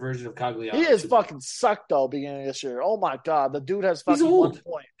bit bigger version of Cagliari. He is fucking sucked though. Beginning of this year. Oh my god, the dude has fucking 1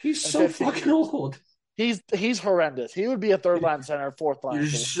 point. He's so fucking old. He's horrendous. He would be a third line center, fourth line. You're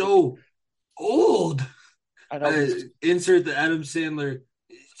so old. I know. Insert the Adam Sandler.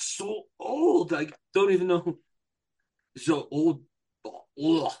 So old. I don't even know. So old.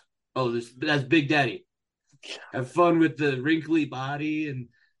 Ugh. Oh, that's Big Daddy. Have fun with the wrinkly body and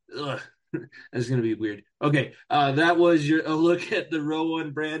that's gonna be weird. Okay, that was a look at the Row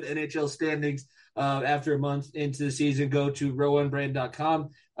One Brand NHL standings. After a month into the season, go to row1brand.com.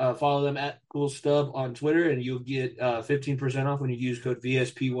 Follow them at CoolStub on Twitter, and you'll get 15% off when you use code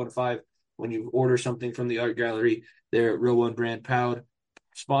VSP15 when you order something from the art gallery there at Row One Brand, proud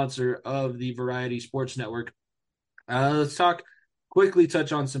sponsor of the Variety Sports Network. Let's quickly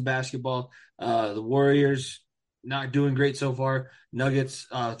touch on some basketball. The Warriors not doing great so far. Nuggets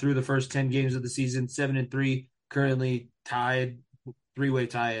through the first 10 games of the season, 7-3, currently tied, three-way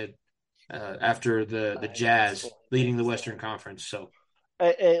tie after the Jazz leading the Western Conference. So.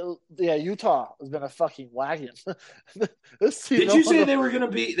 Yeah, Utah has been a fucking wagon. This team, Did you say they were gonna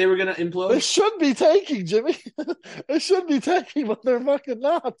implode? They should be taking, Jimmy. They should be taking, but they're fucking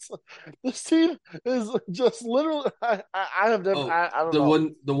not. This team is just literally. I have never. I don't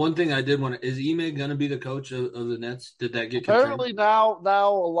know. The one thing I did want to is Ime gonna be the coach of the Nets? Did that get Apparently confirmed? now a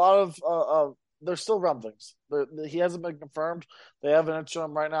lot of there's still rumblings. He hasn't been confirmed. They have an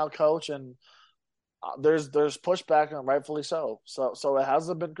interim right now coach, and there's pushback, and rightfully so. So it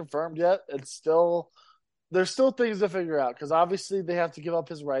hasn't been confirmed yet. It's still there's still things to figure out because obviously they have to give up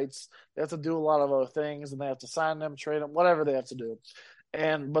his rights. They have to do a lot of other things, and they have to sign him, trade him, whatever they have to do.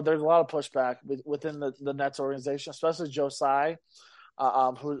 But there's a lot of pushback within the Nets organization, especially Joe Tsai,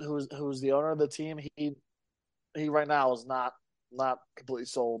 who's the owner of the team. He right now is not completely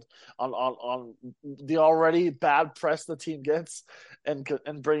sold on the already bad press the team gets and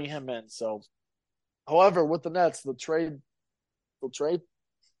bringing him in. So. However, with the Nets, the trade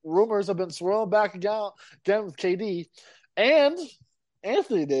rumors have been swirling back again with KD and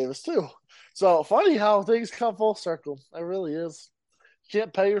Anthony Davis too. So funny how things come full circle. It really is. You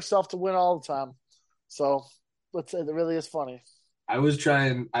can't pay yourself to win all the time. So it really is funny. I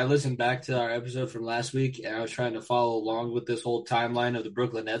listened back to our episode from last week, and I was trying to follow along with this whole timeline of the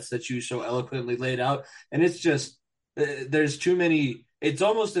Brooklyn Nets that you so eloquently laid out. And it's just, there's too many. It's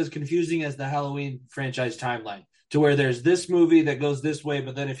almost as confusing as the Halloween franchise timeline, to where there's this movie that goes this way,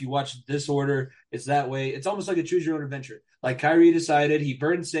 but then if you watch this order, it's that way. It's almost like a choose your own adventure. Like Kyrie decided he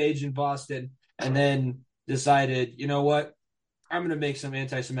burned sage in Boston and then decided, you know what? I'm going to make some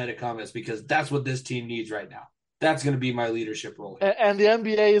anti-Semitic comments because that's what this team needs right now. That's going to be my leadership role. And the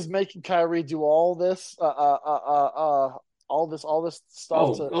NBA is making Kyrie do all this, all this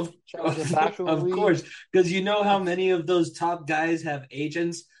stuff to get back in the league. Of course, because you know how many of those top guys have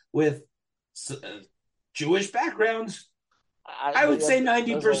agents with Jewish backgrounds. I would say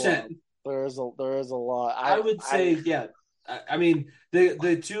 90%. There is a lot. I would say, yeah. I mean,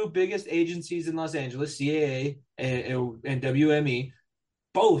 the two biggest agencies in Los Angeles, CAA and WME,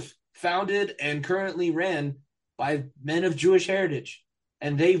 both founded and currently ran by men of Jewish heritage.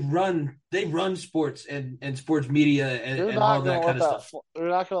 And they run sports and sports media and all that kind of stuff. You're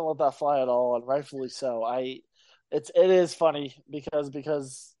not going to let that fly at all, and rightfully so. It is funny because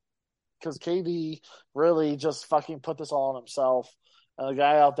KD really just fucking put this all on himself, and the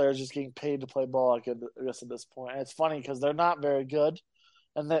guy out there is just getting paid to play ball. I guess at this point, and it's funny because they're not very good,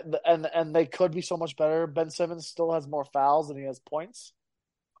 and they could be so much better. Ben Simmons still has more fouls than he has points.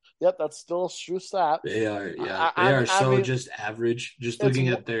 Yep, that's still a true stat. They are, yeah. They are just average. Just looking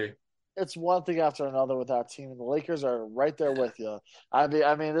at their... It's one thing after another with that team. And the Lakers are right there with you. I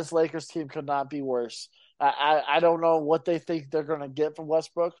mean, this Lakers team could not be worse. I don't know what they think they're going to get from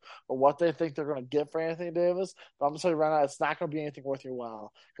Westbrook or what they think they're going to get for Anthony Davis. But I'm going to tell you right now, it's not going to be anything worth your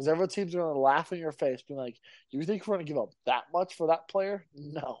while. Because every team's going to laugh in your face, being like, you think we're going to give up that much for that player?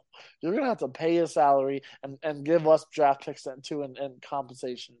 No. You're going to have to pay his salary and give us draft picks and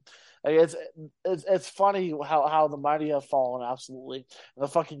compensation. Like it's funny how the mighty have fallen, absolutely. And the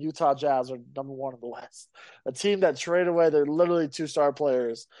fucking Utah Jazz are number one in the West. A team that traded away their literally 2-star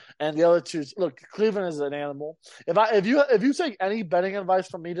players, and the other two. Look, Cleveland is an animal. If you take any betting advice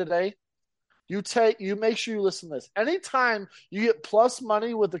from me today, you make sure you listen to this. Anytime you get plus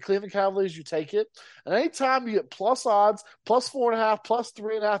money with the Cleveland Cavaliers, you take it. And anytime you get plus odds, plus 4.5, plus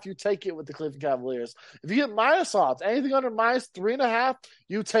 3.5, you take it with the Cleveland Cavaliers. If you get minus odds, anything under minus 3.5,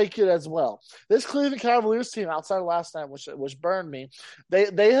 you take it as well. This Cleveland Cavaliers team, outside of last night, which burned me,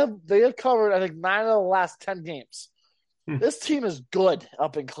 they have covered, I think, 9 of the last 10 games. This team is good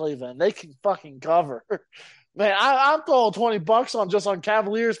up in Cleveland. They can fucking cover. Man, I'm throwing $20 on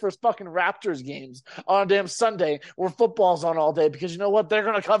Cavaliers for fucking Raptors games on a damn Sunday where football's on all day because you know what? They're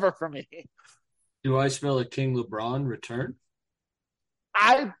going to cover for me. Do I smell a King LeBron return?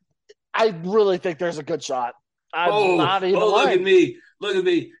 I really think there's a good shot. Look at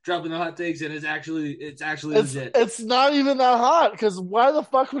me dropping the hot takes, and it's actually legit. It's not even that hot because why the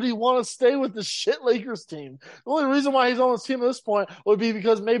fuck would he want to stay with the shit Lakers team? The only reason why he's on this team at this point would be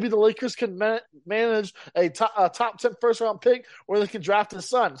because maybe the Lakers can manage a top 10 first-round pick, or they can draft his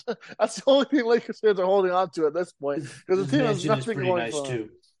son. That's the only thing Lakers fans are holding on to at this point because the team has nothing going for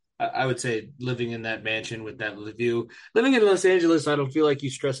him. I would say living in that mansion with that view. Living in Los Angeles, I don't feel like you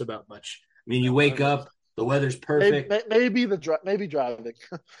stress about much. I mean, you wake up. The weather's perfect. Maybe driving.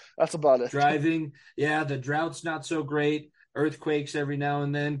 That's about it. Driving, yeah. The drought's not so great. Earthquakes every now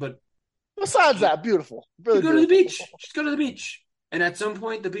and then, but Besides that, beautiful. Really Go to the beautiful. beach. Just go to the beach. And at some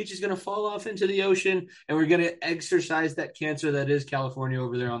point, the beach is going to fall off into the ocean, and we're going to exorcise that cancer that is California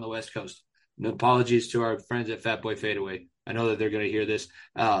over there on the West Coast. And apologies to our friends at Fat Boy Fadeaway. I know that they're going to hear this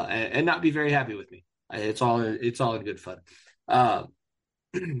and not be very happy with me. It's all in good fun.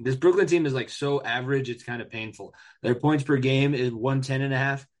 This Brooklyn team is like so average, it's kind of painful. Their points per game is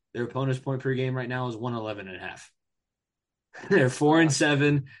 110.5. Their opponent's point per game right now is 111.5. They're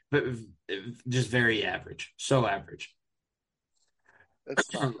 4-7, but just very average. So average.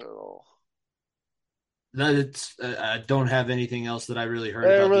 It's not good at all. I don't have anything else that I really heard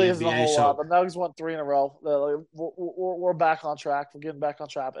There about really the isn't a NBA. whole So lot. The Nuggets won 3 in a row. We're back on track. We're getting back on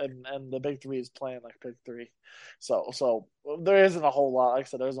track, and the big three is playing like big three. So there isn't a whole lot. Like I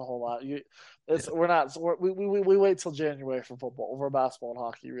said, there isn't a whole lot. We wait till January for football, for basketball and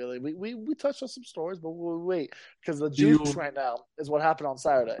hockey. Really, we touched on some stories, but we wait because the juice right now is what happened on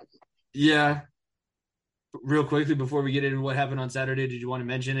Saturday. Yeah. Real quickly before we get into what happened on Saturday, did you want to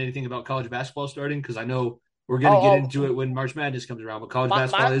mention anything about college basketball starting? Because I know we're going to get into it when March Madness comes around, but college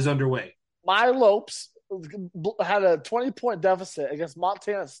basketball is underway. My Lopes had a 20-point deficit against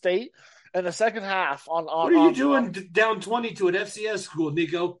Montana State in the second half. What are you doing down 20 to an FCS school,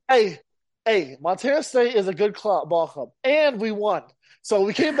 Nico? Hey, Montana State is a good ball club, and we won. So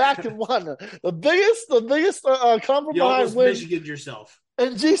we came back and won. The biggest compromise win. Michigan yourself.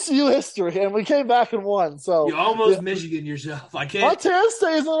 In GCU history, and we came back and won. So you almost Michigan yourself. I can't. Montana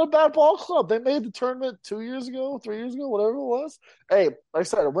State is not a bad ball club. They made the tournament 2 years ago, 3 years ago, whatever it was. Hey, like I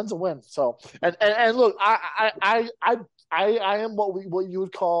said, a win's a win. So and look, I am what you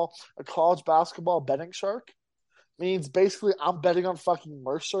would call a college basketball betting shark. Means basically I'm betting on fucking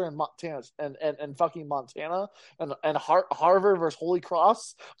Mercer and Montana and fucking Montana and Harvard versus Holy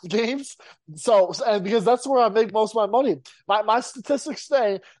Cross games. So and because that's where I make most of my money. My statistics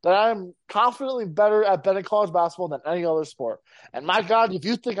say that I'm confidently better at betting college basketball than any other sport. And my God, if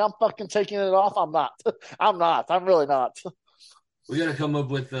you think I'm fucking taking it off, I'm not. I'm not. I'm really not. We got to come up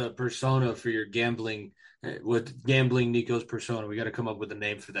with a persona for your gambling. With gambling Nico's persona, we got to come up with a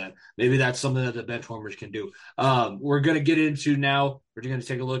name for that. Maybe that's something that the Benchwarmers can do. We're going to get into now. We're going to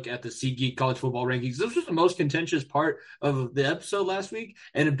take a look at the SeatGeek college football rankings. This was the most contentious part of the episode last week,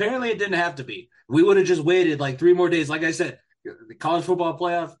 and apparently it didn't have to be. We would have just waited like 3 more days. Like I said, the college football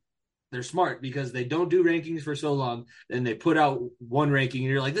playoff, they're smart because they don't do rankings for so long, and they put out one ranking,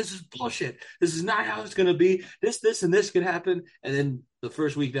 and you're like, this is bullshit. This is not how it's going to be. This, and this could happen. And then the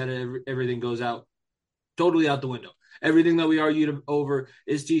first week that everything goes out, totally out the window. Everything that we argued over,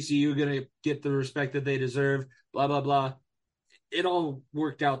 is TCU going to get the respect that they deserve, blah, blah, blah. It all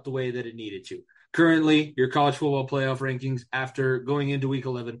worked out the way that it needed to. Currently, your college football playoff rankings after going into week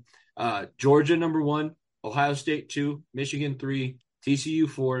 11, Georgia number 1, Ohio State 2, Michigan 3, TCU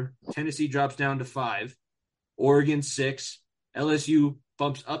 4, Tennessee drops down to 5, Oregon 6, LSU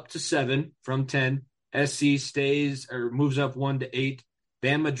bumps up to 7 from 10, SC stays or moves up 1 to 8,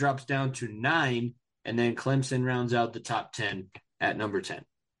 Bama drops down to 9, and then Clemson rounds out the top 10 at number 10.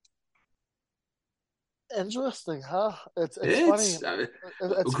 Interesting, huh? It's funny.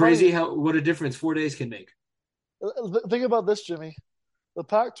 It's crazy funny. what a difference 4 days can make. Think about this, Jimmy. The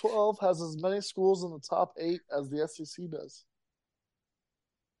Pac-12 has as many schools in the top 8 as the SEC does.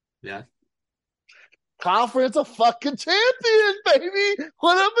 Yeah. Conference of fucking champions, baby.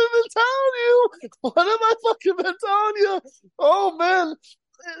 What have I been telling you? What have I fucking been telling you? Oh, man.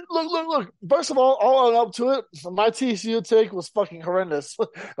 Look. First of all up to it, my TCU take was fucking horrendous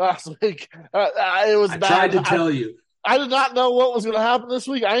last week. It was bad. I tried to tell you. I did not know what was going to happen this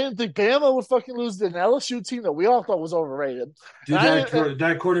week. I didn't think Bama would fucking lose to an LSU team that we all thought was overrated. Dude,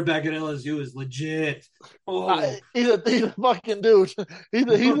 that quarterback at LSU is legit. He's a fucking dude. He's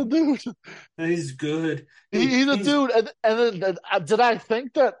a dude. He's good. He's a dude. And then did I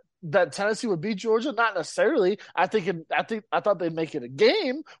think that Tennessee would beat Georgia? Not necessarily. I thought they'd make it a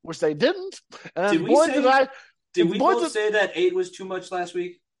game, which they didn't. And did we both say that 8 was too much last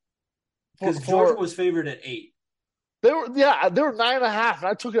week? Because Georgia was favored at 8. They were 9.5, and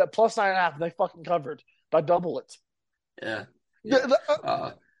I took it at plus 9.5, and they fucking covered by double it. Yeah.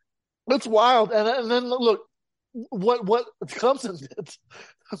 It's wild. And then look what Clemson did.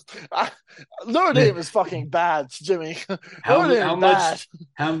 Notre Dame is fucking bad, Jimmy. How many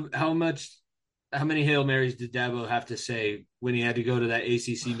Hail Marys did Dabo have to say when he had to go to that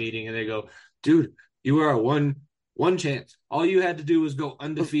ACC meeting, and they go, dude, you are one chance. All you had to do was go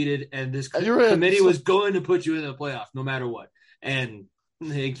undefeated, and this committee was going to put you in the playoff no matter what. And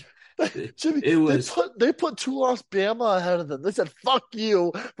Jimmy, It was. they put 2-loss Bama ahead of them. They said, "Fuck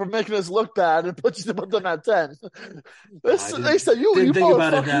you for making us look bad," and put them at 10. They said, "You didn't think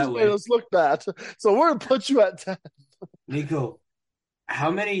about it motherfuckers that made way. us look bad, so we're gonna put you at 10." Nico,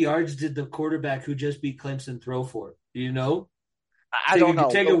 how many yards did the quarterback who just beat Clemson throw for? Do you know? I don't know.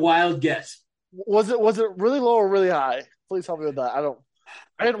 Take a wild guess. Was it really low or really high? Please help me with that.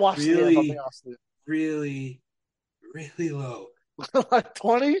 I didn't watch the game. If I'm being honest with Really, really low. you. Like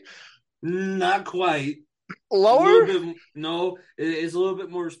 20? Not quite. Lower? A little bit, no, it's a little bit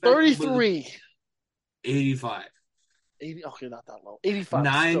more respectful. 33. 85. 80, okay, not that low. 85.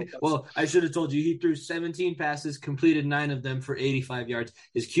 9. Well, I should have told you he threw 17 passes, completed 9 of them for 85 yards.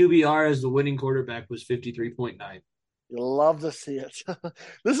 His QBR as the winning quarterback was 53.9. You love to see it.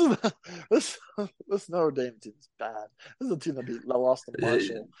 This Notre Dame team's bad. This is a team that lost to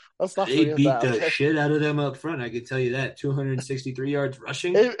Marshall. Let's not They forget beat that. the shit out of them up front. I can tell you that. 263 yards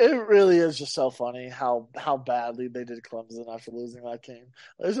rushing. It really is just so funny how badly they did Clemson after losing that game.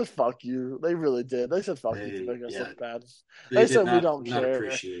 They said "fuck you." They really did. They said "fuck you" to make us look bad. They said we don't care.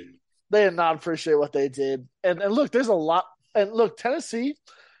 Appreciate it. They did not appreciate what they did. And look, there's a lot. And look, Tennessee,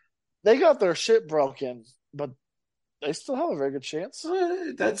 they got their shit broken, but they still have a very good chance.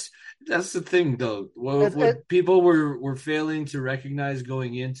 That's the thing, though. What people were failing to recognize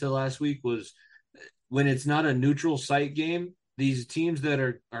going into last week was when it's not a neutral site game, these teams that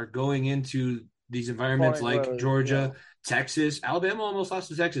are going into these environments like Georgia, Texas, Alabama almost lost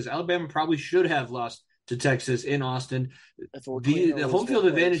to Texas. Alabama probably should have lost to Texas in Austin. The home field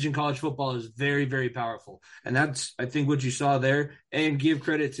advantage in college football is very, very powerful. And that's, I think, what you saw there. And give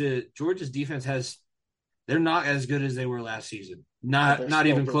credit to Georgia's defense they're not as good as they were last season. Not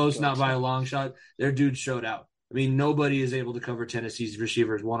even close, not by a long shot. Their dudes showed out. I mean, nobody is able to cover Tennessee's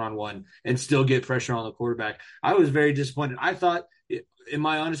receivers one-on-one and still get pressure on the quarterback. I was very disappointed. I thought, in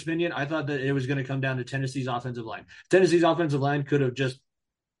my honest opinion, that it was going to come down to Tennessee's offensive line. Tennessee's offensive line could have just,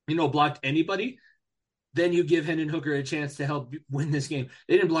 blocked anybody. Then you give Hendon Hooker a chance to help win this game.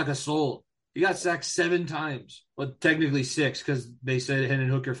 They didn't block a soul. He got sacked 7 times. Well, technically 6 because they said Hendon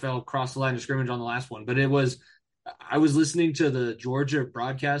Hooker fell across the line of scrimmage on the last one. But I was listening to the Georgia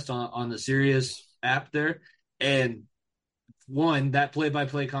broadcast on the Sirius app there, and that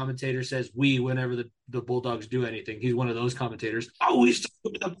play-by-play commentator says "we" whenever the Bulldogs do anything. He's one of those commentators. Oh, he's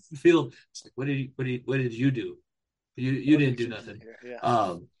up the field. It's like, what did you do? You didn't do nothing.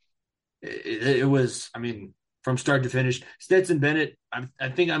 Yeah. It was, I mean, from start to finish. Stetson Bennett, I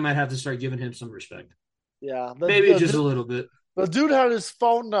think I might have to start giving him some respect. Yeah. Maybe just a little bit. The dude had his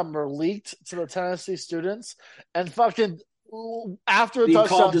phone number leaked to the Tennessee students and fucking after He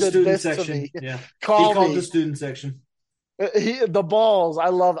touchdown called the did student this section. to me. Yeah. He Called called me. the student section. The balls, I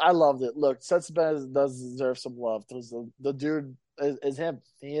loved it. Look, Stetson Bennett does deserve some love because the dude is him.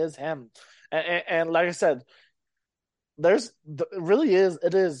 He is him. And like I said,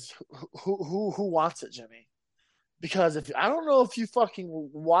 it is who wants it, Jimmy. Because I don't know if you fucking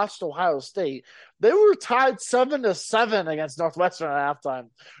watched Ohio State, they were tied 7-7 against Northwestern at halftime.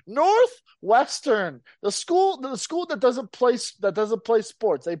 Northwestern, the school that doesn't play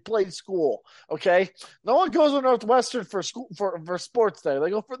sports, they play school. Okay, no one goes to Northwestern for school for sports there. They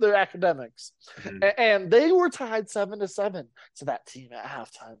go for their academics, and they were tied 7-7 to that team at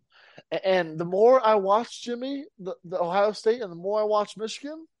halftime. And the more I watch Jimmy, the Ohio State, and the more I watch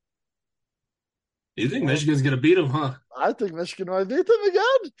Michigan. You think Michigan's going to beat them, huh? I think Michigan might beat them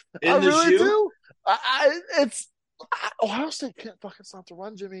again. In I the really shoe? do. Ohio State can't fucking stop the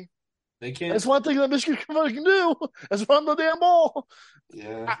run, Jimmy. They can't. That's one thing that Michigan can do is run the damn ball.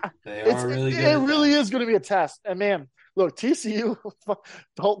 Yeah, they are really good. It really is going to be a test. And man, look, TCU,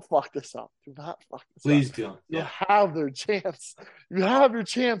 don't fuck this up. Do not fuck this Please up. don't. You have their chance. You have your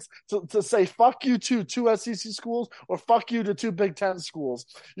chance to say fuck you to 2 SEC schools or fuck you to 2 Big Ten schools.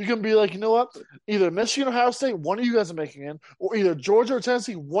 You can be like, you know what? Either Michigan or Ohio State, one of you guys are making it, or either Georgia or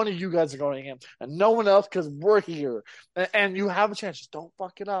Tennessee, one of you guys are going in, and no one else because we're here. And you have a chance. Just don't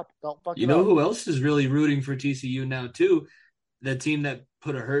fuck it up. Don't fuck it up. You know who else is really rooting for TCU now too? The team that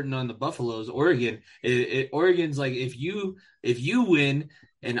put a hurting on the Buffaloes, Oregon. Oregon's like, if you win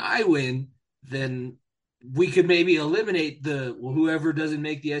and I win, then we could maybe eliminate whoever doesn't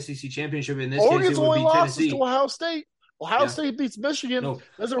make the SEC championship. In this Oregon's case, it would be Tennessee. To Ohio State. Ohio State beats Michigan. No,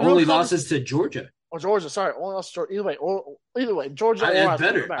 There's only losses to Georgia. Or Georgia, sorry, only lost to Georgia. Either way, Georgia. That's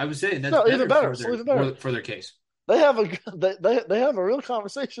better. I was saying that's even better for their case. They have a real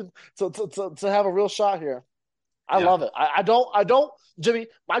conversation to have a real shot here. I love it. I don't, Jimmy.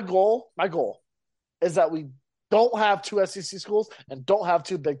 My goal is that we Don't have 2 SEC schools and don't have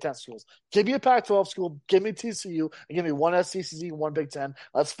 2 Big Ten schools. Give me a Pac-12 school, give me TCU, and give me 1 SEC, 1 Big Ten.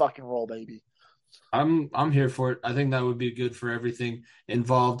 Let's fucking roll, baby. I'm here for it. I think that would be good for everything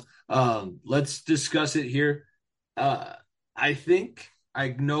involved. Let's discuss it here. I think I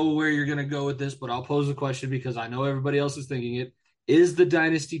know where you're going to go with this, but I'll pose a question because I know everybody else is thinking it. Is the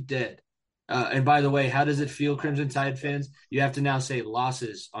dynasty dead? And by the way, how does it feel, Crimson Tide fans? You have to now say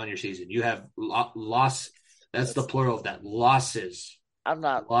losses on your season. You have loss. That's the plural of that. Losses. I'm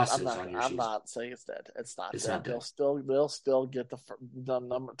not season. saying it's dead. It's not It's dead. not dead. They'll still get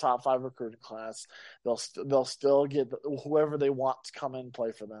the top 5 recruiting class. They'll still get whoever they want to come in and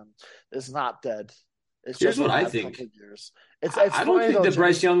play for them. It's not dead. It's Here's just what I think. Years. It's I don't think that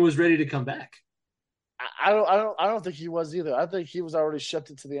Bryce Young was ready to come back. I don't think he was either. I think he was already shipped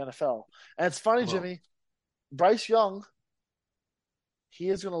into the NFL. And it's funny, Jimmy, Bryce Young, he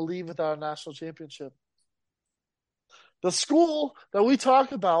is going to leave without a national championship. The school that we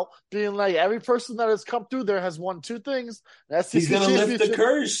talk about being like every person that has come through there has won 2 things. He's going to lift the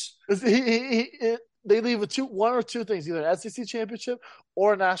curse. They leave with 1 or 2 things, either an SEC championship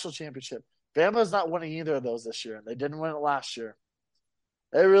or a national championship. Bama is not winning either of those this year, and they didn't win it last year.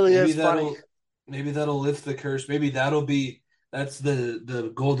 It really is funny. Maybe that'll lift the curse. Maybe that's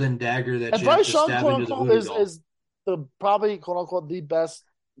the golden dagger that and you Bryce have to Young, stab quote into the unquote, voodoo doll. is the probably quote unquote the best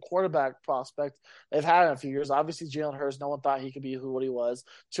quarterback prospect they've had in a few years. Obviously, Jalen Hurts, no one thought he could be what he was.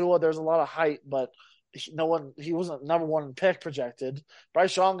 Tua, there's a lot of hype, but he wasn't number 1 pick projected.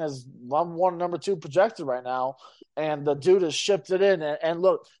 Bryce Young is number 1, number 2 projected right now, and the dude has shipped it in. And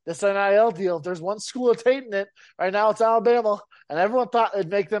look, this NIL deal, if there's one school that's hating it right now, it's Alabama, and everyone thought it'd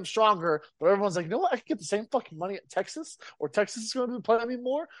make them stronger, but everyone's like, you know what? I can get the same fucking money at Texas, or Texas is going to be paying me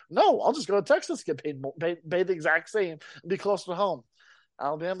more. No, I'll just go to Texas, get paid the exact same, and be close to home.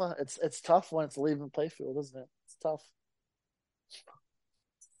 Alabama, it's tough when it's leaving playfield, isn't it? It's tough.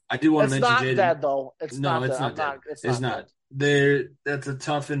 I do want to mention Jaden. It's not dead, though. It's not dead. It's not. That's a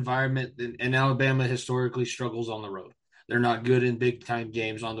tough environment, and Alabama historically struggles on the road. They're not good in big-time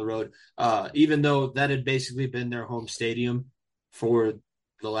games on the road, even though that had basically been their home stadium for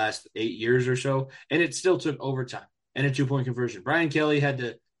the last 8 years or so, and it still took overtime and a 2-point conversion. Brian Kelly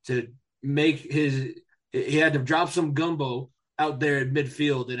had to make he had to drop some gumbo out there at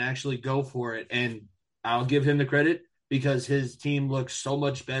midfield and actually go for it, and I'll give him the credit because his team looks so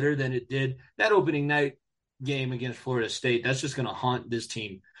much better than it did that opening night game against Florida State. That's just going to haunt this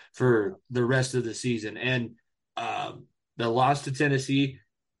team for the rest of the season. And the loss to Tennessee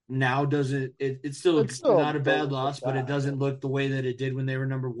now doesn't – it's still not a bad loss, but it doesn't look the way that it did when they were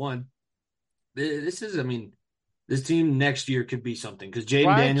number 1. This team next year could be something because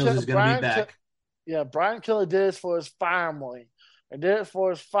Jaden Daniels is going to be back. Brian Kelly did it for his family. I did it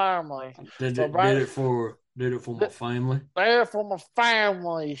for his family. Did it for my family. Did it for my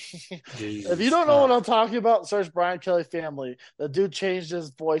family. Jesus, if you don't know what I'm talking about, search Brian Kelly family. The dude changed his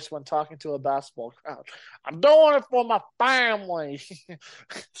voice when talking to a basketball crowd. I'm doing it for my family.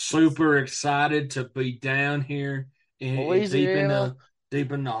 Super excited to be down here deep in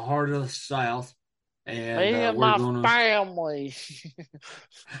the heart of the South. And me and we're my family.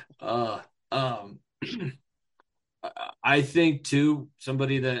 I think, too,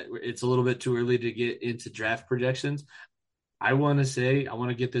 somebody that it's a little bit too early to get into draft projections. I want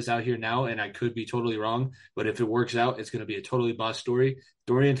to get this out here now, and I could be totally wrong, but if it works out, it's going to be a totally bust story.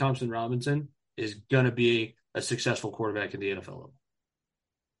 Dorian Thompson-Robinson is going to be a successful quarterback in the NFL level.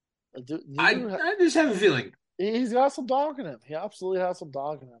 I just have a feeling. He's got some dog in him. He absolutely has some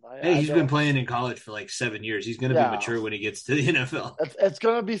dog in him. He's been playing in college for like 7 years. He's going to be mature when he gets to the NFL. It's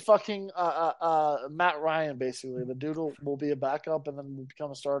going to be fucking Matt Ryan, basically. The dude will be a backup and then will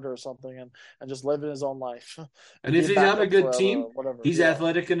become a starter or something and just live in his own life. And if he's on a good team, he's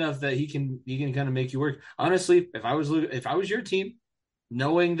athletic enough that he can kind of make you work. Honestly, if I was your team,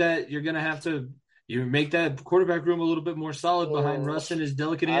 knowing that you're going to have to make that quarterback room a little bit more solid behind Russ and his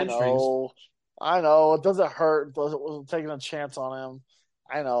delicate hamstrings. I know. It doesn't hurt taking a chance on him.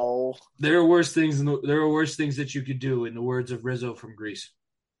 I know. There are worse things that you could do, in the words of Rizzo from Greece.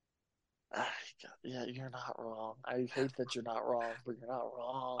 Yeah, you're not wrong. I hate that you're not wrong, but you're not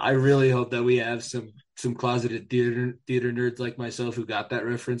wrong. I really hope that we have some closeted theater nerds like myself who got that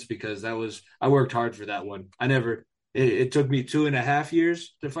reference, because I worked hard for that one. It took me 2.5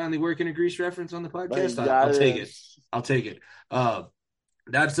 years to finally work in a Grease reference on the podcast. I'll take it.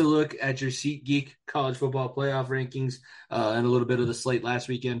 That's a look at your SeatGeek college football playoff rankings and a little bit of the slate last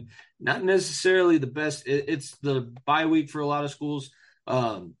weekend. Not necessarily the best. It's the bye week for a lot of schools.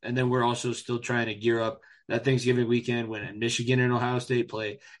 And then we're also still trying to gear up that Thanksgiving weekend when Michigan and Ohio State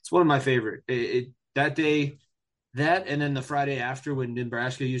play. It's one of my favorite. That day, That and then the Friday after when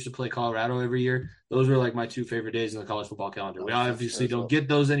Nebraska used to play Colorado every year. Those were like my two favorite days in the college football calendar. We obviously don't get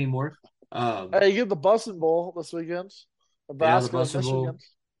those anymore. Hey, you get the Bussin' Bowl this weekend. Yeah, the Nebraska, Bussin' Michigan. Bowl.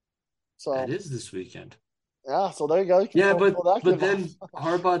 So that is this weekend. Yeah, so there you go. Yeah, but then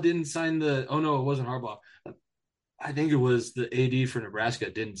Harbaugh didn't sign the. Oh no, it wasn't Harbaugh. I think it was the AD for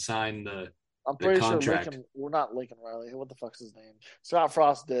Nebraska didn't sign the. I'm pretty contract. sure we're not Lincoln Riley. What the fuck's his name? Scott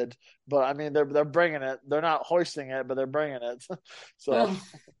Frost did, but I mean they're bringing it. They're not hoisting it, but they're bringing it. So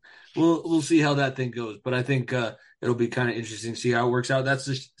we'll see how that thing goes. But I think it'll be kind of interesting to see how it works out. That's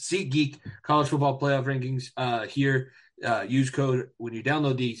the SeatGeek College Football Playoff rankings here. Use code when you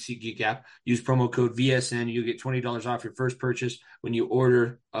download the SeatGeek app. Use promo code VSN. You get $20 off your first purchase when you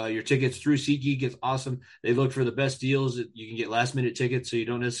order your tickets through SeatGeek. It's awesome. They look for the best deals. You can get last minute tickets, so you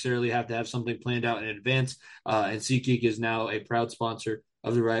don't necessarily have to have something planned out in advance. And SeatGeek is now a proud sponsor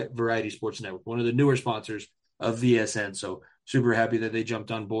of the Variety Sports Network, one of the newer sponsors of VSN. So super happy that they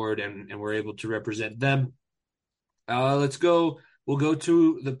jumped on board and were able to represent them. Let's go. We'll go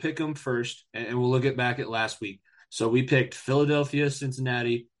to the pick'em first, and we'll look back at last week. So we picked Philadelphia,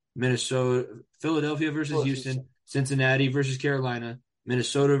 Cincinnati, Minnesota, Philadelphia versus Houston, Cincinnati versus Carolina,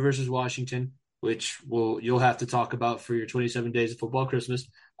 Minnesota versus Washington, which you'll have to talk about for your 27 days of football Christmas.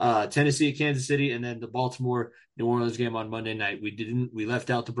 Tennessee, Kansas City, and then the Baltimore New Orleans game on Monday night. We left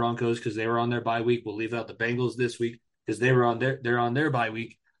out the Broncos because they were on their bye week. We'll leave out the Bengals this week because they're on their bye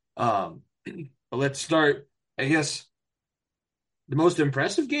week. But let's start, I guess. The most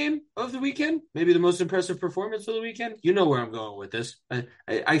impressive game of the weekend, maybe the most impressive performance of the weekend. You know where I'm going with this.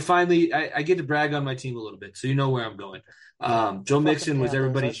 I finally get to brag on my team a little bit, so you know where I'm going. Joe Mixon was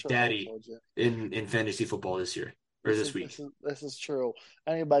everybody's daddy in fantasy football this year or this week. This is true.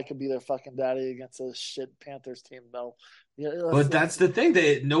 Anybody could be their fucking daddy against a shit Panthers team, though. Yeah, but that's the thing.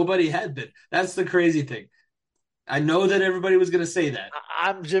 Nobody had been. That's the crazy thing. I know that everybody was going to say that.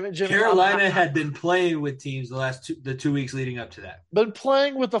 I'm Jimmy. Carolina had been playing with teams the 2 weeks leading up to that. Been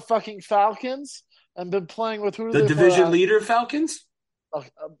playing with the fucking Falcons and been playing with the division leader Falcons.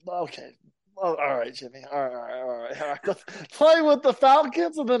 Okay. All right, Jimmy. All right. Playing with the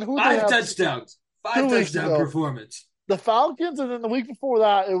Falcons and then who? Five touchdowns performance. The Falcons, and then the week before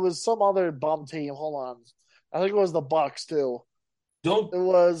that, it was some other bum team. Hold on, I think it was the Bucks too. Don't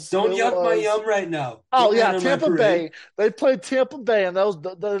yuck my yum right now. Oh yeah, Tampa Bay. They played Tampa Bay, and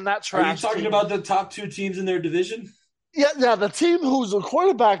they're not trash. Are you talking about the top two teams in their division? Yeah. The team whose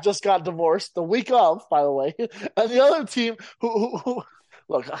quarterback just got divorced the week of, by the way, and the other team who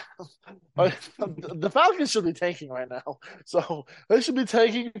look, the Falcons should be tanking right now. So they should be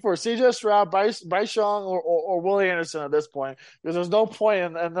tanking for C.J. Stroud, Bryce Young, or Willie Anderson at this point, because there's no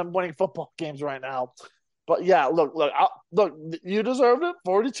point in them winning football games right now. But yeah, look, you deserved it,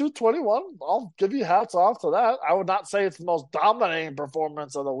 42-21. I'll give you hats off to that. I would not say it's the most dominating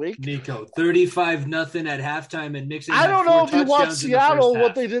performance of the week. Nico, 35-0 at halftime, and Mixon. I don't know if you watched Seattle,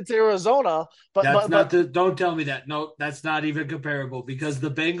 what they did to Arizona, but don't tell me that. No, that's not even comparable because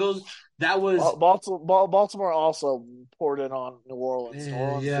the Bengals. That was Baltimore also poured in on New Orleans.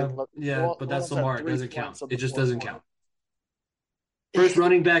 But that's Lamar. It doesn't count. It just doesn't count. First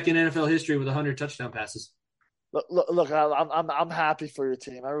running back in NFL history with 100 touchdown passes. Look, I'm happy for your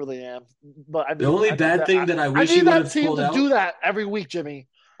team. I really am. But the only bad thing that I wish you would have pulled out. I need that team to do that every week, Jimmy.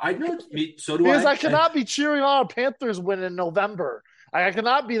 I know. So do because I cannot be cheering on a Panthers win in November. I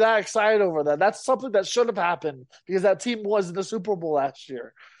cannot be that excited over that. That's something that should have happened because that team was in the Super Bowl last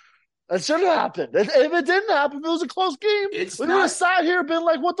year. It should have happened. If it didn't happen, if it was a close game, we would have sat here and been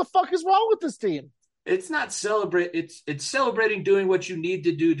like, what the fuck is wrong with this team? It's not celebrate. It's celebrating doing what you need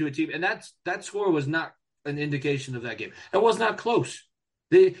to do to a team, and that score was not an indication of that game. It was not close.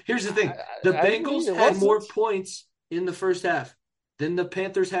 Here's the thing: the Bengals had more points in the first half than the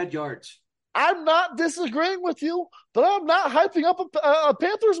Panthers had yards. I'm not disagreeing with you, but I'm not hyping up a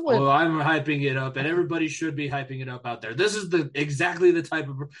Panthers win. Well, I'm hyping it up, and everybody should be hyping it up out there. This is exactly the type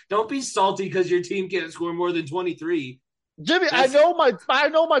of. Don't be salty because your team can't score more than 23. Jimmy, I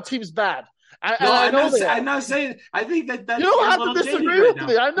know my team's bad. I'm not saying. I think that's you don't have to disagree with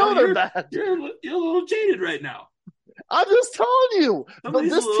me. I know they're bad. You're a little jaded right now. I'm just telling you. But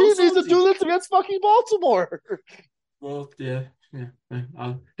this team needs to do this against fucking Baltimore. Well, yeah.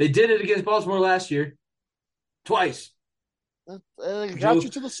 They did it against Baltimore last year, twice. It got you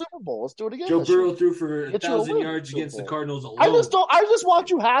to the Super Bowl. Let's do it again. Joe Burrow threw for 1,000 yards against the Cardinals alone. I just want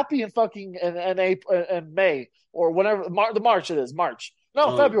you happy in fucking in May or whenever March it is. March.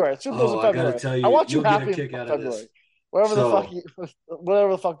 No, February. Super Bowl's in February. I gotta tell you, I want you happy in February. Whatever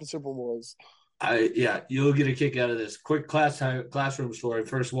the fuck the Super Bowl is. You'll get a kick out of this. Quick classroom story.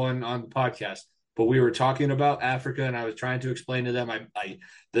 First one on the podcast. but we were talking about Africa, and I was trying to explain to them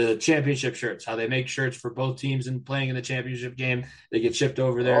the championship shirts, how they make shirts for both teams and playing in the championship game. They get shipped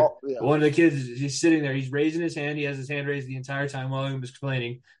over there. Oh, yeah. One of the kids, he's sitting there. He's raising his hand. He has his hand raised the entire time while he was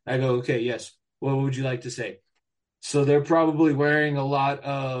explaining. I go, okay, yes. What would you like to say? So they're probably wearing a lot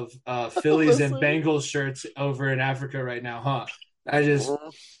of Phillies and Bengals shirts over in Africa right now, huh?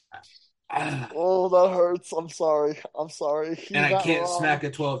 Oh, that hurts. I'm sorry. And I can't smack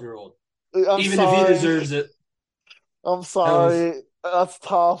a 12-year-old. Even if he deserves it. I'm sorry. That's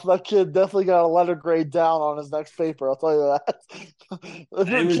tough. That kid definitely got a letter grade down on his next paper. I'll tell you that.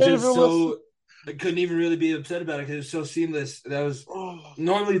 It was just so I couldn't even really be upset about it because it was so seamless. That was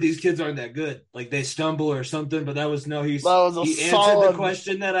normally these kids aren't that good. Like they stumble or something, but he answered the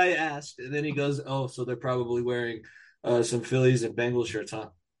question that I asked, and then he goes, "Oh, so they're probably wearing some Phillies and Bengals shirts, huh?"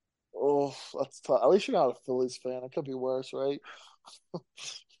 Oh, that's tough. At least you're not a Phillies fan. It could be worse, right?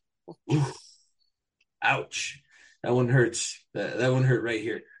 Ouch. That one hurts. That one hurt right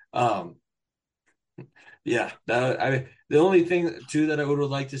here. Yeah. The only thing too that I would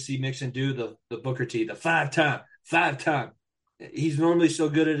like to see Mixon do the Booker T, the five time. He's normally so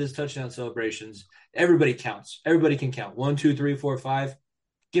good at his touchdown celebrations. Everybody counts. Everybody can count. 1, 2, 3, 4, 5.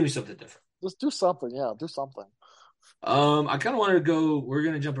 Give me something different. Just do something. Yeah, do something. I kind of want to go. We're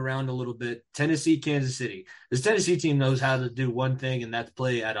going to jump around a little bit. Tennessee, Kansas City. This Tennessee team knows how to do one thing, and that's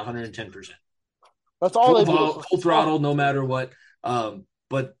play at 110%. That's all they do. Full throttle, no matter what.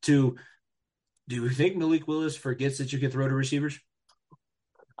 But do you think Malik Willis forgets that you can throw to receivers?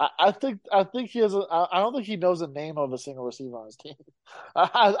 I think he has. I don't think he knows the name of a single receiver on his team.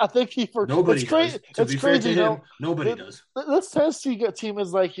 I think he forgets. Nobody does. To be fair to him, nobody does. This Tennessee team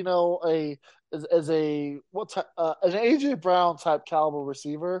is like an AJ Brown type caliber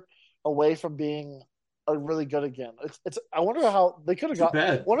receiver away from being a really good again. It's. I wonder how they could have got.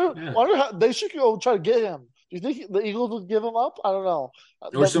 Bad. Wonder how they should go try to get him. Do you think the Eagles would give him up? I don't know.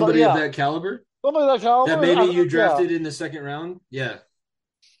 Or somebody of that caliber. Somebody of that caliber. That maybe you drafted in the second round. Yeah.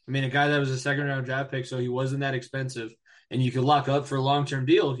 I mean, a guy that was a second-round draft pick, so he wasn't that expensive, and you could lock up for a long-term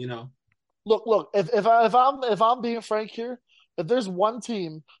deal. Look. If I'm being frank here, if there's one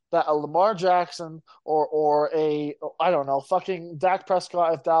team that a Lamar Jackson or a I don't know fucking Dak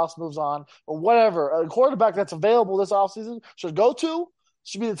Prescott if Dallas moves on or whatever a quarterback that's available this offseason should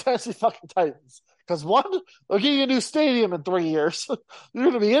be the Tennessee fucking Titans. Because one, they're getting a new stadium in 3 years. You're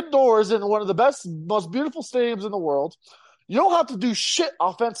going to be indoors in one of the best, most beautiful stadiums in the world. You don't have to do shit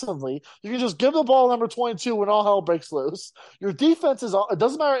offensively. You can just give the ball number 22 when all hell breaks loose. Your defense it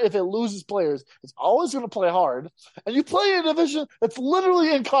doesn't matter if it loses players. It's always going to play hard. And you play in a division that's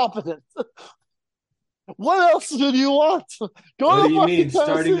literally incompetent. What else did you want? What do you mean?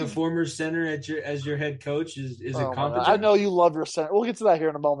 Starting a former center as your head coach is incompetent? I know you love your center. We'll get to that here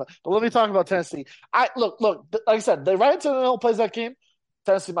in a moment. But let me talk about Tennessee. Look. Like I said, the Ryan Tannehill plays that game.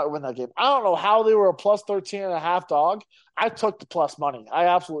 Tennessee might win that game. I don't know how they were a plus 13.5 dog. I took the plus money. I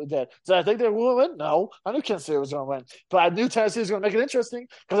absolutely did. Did I think they were going to win? No. I knew Kansas City was going to win. But I knew Tennessee was going to make it interesting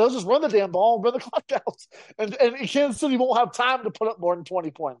because they'll just run the damn ball and run the clock out. And Kansas City won't have time to put up more than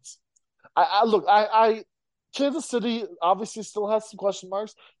 20 points. Kansas City obviously still has some question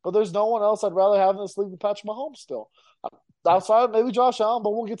marks, but there's no one else I'd rather have in this league than Patrick Mahomes still. Outside, maybe Josh Allen,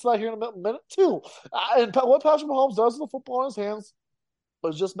 but we'll get to that here in a minute too. And what Patrick Mahomes does with the football in his hands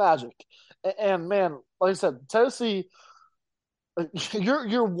is just magic. And man, like I said, Tennessee,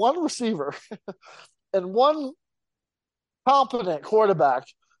 you're one receiver and one competent quarterback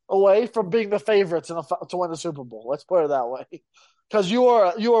away from being the favorites to win the Super Bowl. Let's put it that way. Because you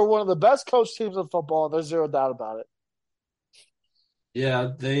are one of the best coached teams in football, and there's zero doubt about it. Yeah,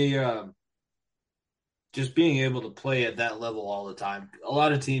 they just being able to play at that level all the time. A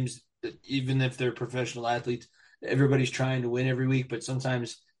lot of teams, even if they're professional athletes, everybody's trying to win every week, but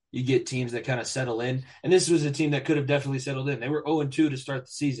sometimes you get teams that kind of settle in. And this was a team that could have definitely settled in. They were 0-2 to start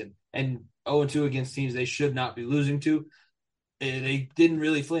the season, and 0-2 against teams they should not be losing to. They didn't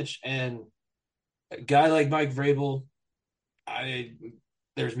really flinch. And a guy like Mike Vrabel,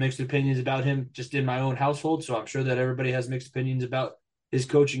 there's mixed opinions about him just in my own household, so I'm sure that everybody has mixed opinions about his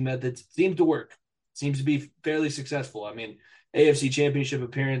coaching methods. Seems to work. Seems to be fairly successful. I mean, AFC Championship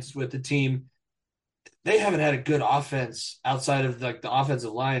appearance with the team. They haven't had a good offense outside of the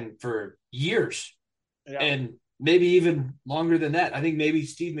offensive line for years. Yeah. And maybe even longer than that. I think maybe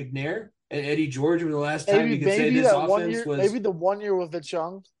Steve McNair and Eddie George were the last time you could say this offense was. Maybe the 1 year with Vince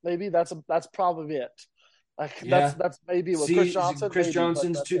Young. Maybe that's probably it. That's maybe with Chris Johnson. Chris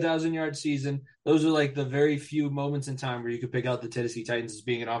Johnson's 2,000-yard season. Those are like the very few moments in time where you could pick out the Tennessee Titans as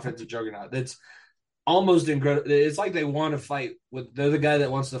being an offensive juggernaut. almost incredible. It's like they want to fight. They're the guy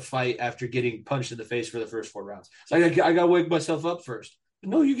that wants to fight after getting punched in the face for the first 4 rounds. So I got to wake myself up first.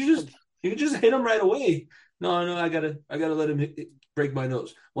 No, you can just hit him right away. No, I gotta let him break my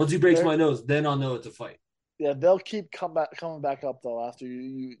nose. Once he breaks my nose, then I'll know it's a fight. Yeah, they'll keep coming back up though after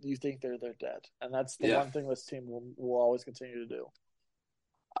you think they're dead, and that's the one thing this team will always continue to do.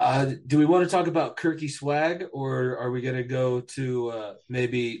 Do we want to talk about Kirky Swag, or are we going to go to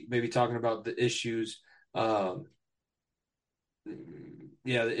maybe talking about the issues? The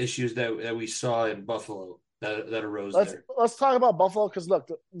issues that we saw in Buffalo that arose there. Let's talk about Buffalo because look,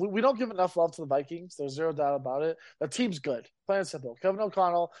 we don't give enough love to the Vikings. There's zero doubt about it. The team's good, plain and simple. Kevin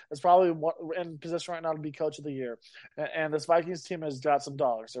O'Connell is probably in position right now to be coach of the year, and this Vikings team has got some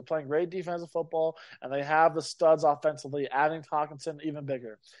dollars. They're playing great defensive football, and they have the studs offensively. Adding Hockenson even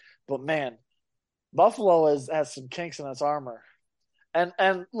bigger, but man, Buffalo has some kinks in its armor. And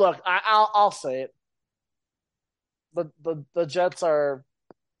look, I'll say it. The Jets are.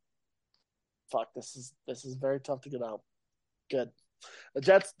 Fuck, this is very tough to get out. Good.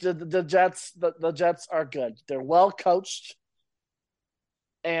 The Jets are good. They're well coached,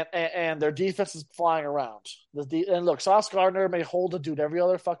 and their defense is flying around. And look, Sauce Gardner may hold a dude every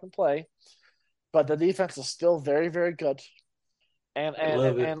other fucking play, but the defense is still very, very good. And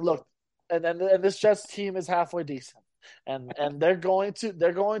look, and this Jets team is halfway decent. And they're going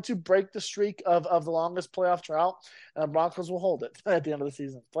to break the streak of the longest playoff drought, and the Broncos will hold it at the end of the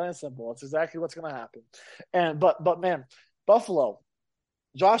season. Plain and simple. It's exactly what's going to happen. And but man, Buffalo,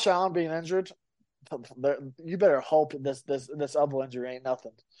 Josh Allen being injured, you better hope this elbow injury ain't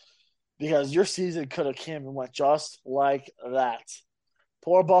nothing, because your season could have came and went just like that.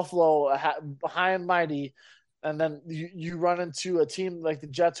 Poor Buffalo, high and mighty. And then you run into a team like the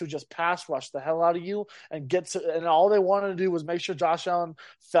Jets who just pass rush the hell out of you and and all they wanted to do was make sure Josh Allen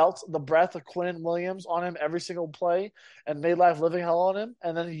felt the breath of Quinn Williams on him every single play and made life living hell on him.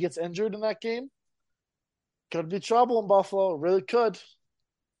 And then he gets injured in that game. Could be trouble in Buffalo. Really could.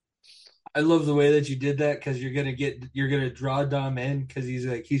 I love the way that you did that because you're gonna draw Dom in because he's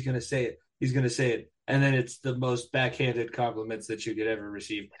gonna say it. He's gonna say it. And then it's the most backhanded compliments that you could ever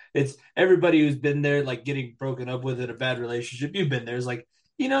receive. It's everybody who's been there, like getting broken up with in a bad relationship. You've been there. It's like,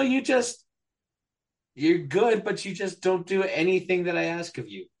 you're good, but you just don't do anything that I ask of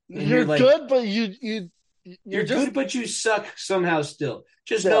you. And you're like, good, but you're good, but you suck somehow still.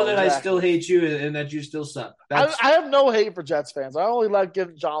 Just know that exactly. I still hate you and that you still suck. I have no hate for Jets fans. I only like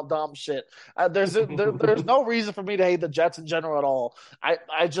giving John Dom shit. There's no reason for me to hate the Jets in general at all.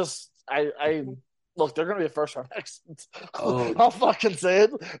 Look, they're going to be a first-round exit. I'll fucking say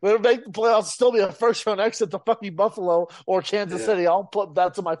it. They'll make the playoffs, still be a first-round exit to fucking Buffalo or Kansas City. I'll put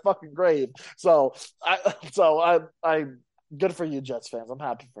that to my fucking grave. So I good for you, Jets fans. I'm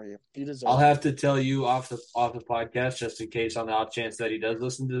happy for you. You deserve I'll have to tell you off the podcast, just in case on the off chance that he does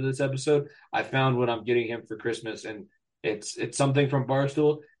listen to this episode, I found what I'm getting him for Christmas, and it's something from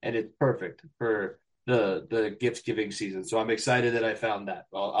Barstool, and it's perfect for the gift giving season. So I'm excited that I found that.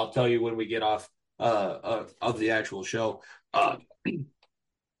 I'll tell you when we get off of the actual show.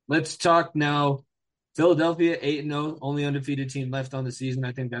 Let's talk now. Philadelphia 8-0, only undefeated team left on the season.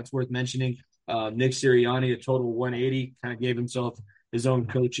 I think that's worth mentioning. Nick Sirianni, a total 180, kind of gave himself his own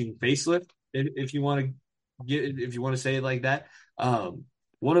coaching facelift, if you want to say it like that.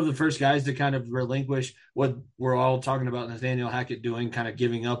 One of the first guys to kind of relinquish what we're all talking about Nathaniel Hackett doing, kind of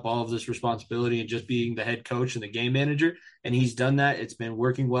giving up all of this responsibility and just being the head coach and the game manager. And he's done that. It's been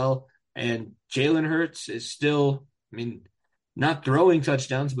working well. And Jalen Hurts is still, not throwing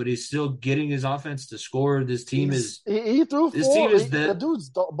touchdowns, but he's still getting his offense to score. This team he threw 4. The dude's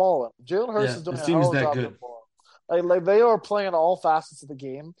balling. Jalen Hurts is doing this team is that good. Like they are playing all facets of the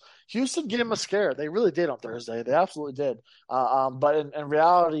game. Houston gave him a scare. They really did on Thursday. They absolutely did. But in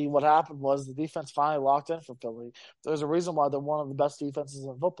reality, what happened was the defense finally locked in for Philly. There's a reason why they're one of the best defenses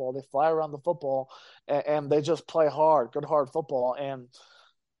in football. They fly around the football and they just play hard, good hard football. And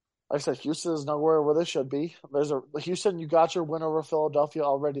like I said, Houston is nowhere where they should be. Houston, you got your win over Philadelphia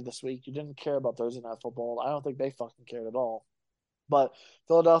already this week. You didn't care about Thursday Night Football. I don't think they fucking cared at all. But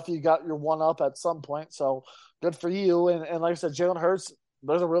Philadelphia, you got your one up at some point, so good for you. And like I said, Jalen Hurts,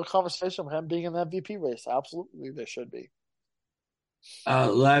 there's a real conversation of him being in the MVP race. Absolutely, there should be.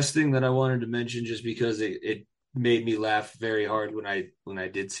 Last thing that I wanted to mention, just because it made me laugh very hard when I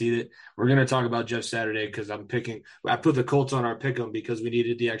did see it. We're going to talk about Jeff Saturday because I put the Colts on our pick'em because we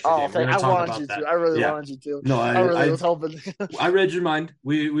needed the extra game. We're going to talk about that. I really wanted you to. No, I really was hoping. I read your mind.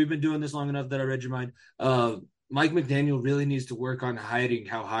 We've been doing this long enough that I read your mind. Mike McDaniel really needs to work on hiding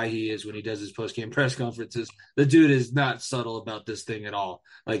how high he is when he does his post-game press conferences. The dude is not subtle about this thing at all.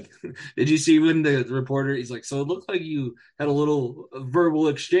 Like, did you see when the reporter, he's like, so it looked like you had a little verbal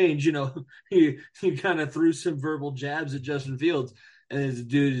exchange, he kind of threw some verbal jabs at Justin Fields. And the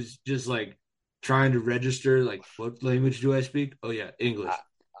dude is just like trying to register, like, what language do I speak? Oh, yeah, English.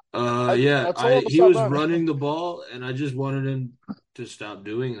 He was running the ball, and I just wanted him to stop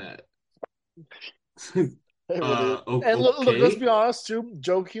doing that. And look, let's be honest too.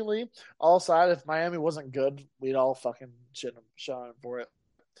 Jokingly, all aside, if Miami wasn't good, we'd all fucking shit him for it.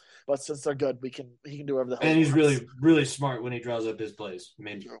 But since they're good, he can do whatever the hell. And he's really, really smart when he draws up his plays. I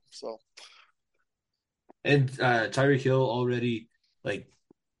mean, so. And Tyreek Hill already, like,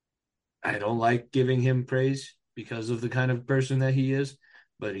 I don't like giving him praise because of the kind of person that he is,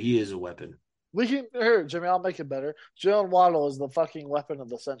 but he is a weapon. Jimmy, I'll make it better. Jalen Waddle is the fucking weapon of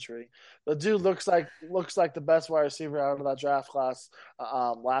the century. The dude looks like the best wide receiver out of that draft class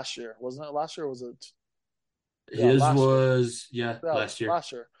last year. Wasn't it last year or was it? Last year.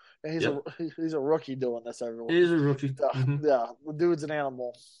 Last year. And he's a rookie doing this, everyone. He's a rookie. Yeah, the dude's an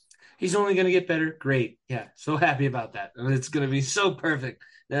animal. He's only going to get better. Great. Yeah, so happy about that. And it's going to be so perfect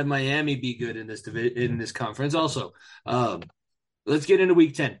that Miami be good in this conference also. Let's get into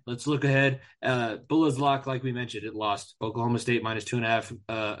week 10. Let's look ahead. Bullets lock, like we mentioned, it lost. Oklahoma State minus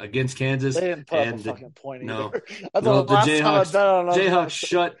 2.5 against Kansas. They didn't put up a fucking point either. The Jayhawks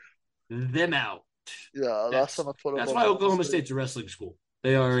shut them out. Yeah, that's why Oklahoma State's a wrestling school.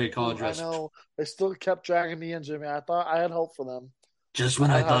 They are a college wrestling school. I know. They still kept dragging me in, Jimmy. I thought I had hope for them. Just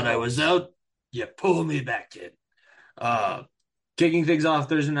when I thought I was out, you pull me back in. Kicking things off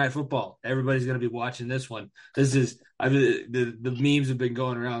Thursday Night Football. Everybody's going to be watching this one. This is the memes have been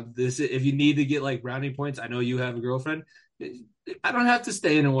going around. If you need to get like brownie points, I know you have a girlfriend. I don't have to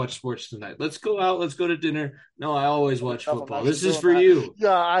stay in and watch sports tonight. Let's go out. Let's go to dinner. No, I always watch football. This is for you.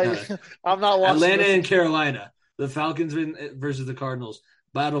 Yeah, I'm not watching. Atlanta and Carolina. The Falcons versus the Cardinals.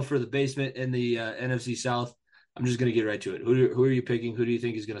 Battle for the basement in the NFC South. I'm just going to get right to it. Who are you picking? Who do you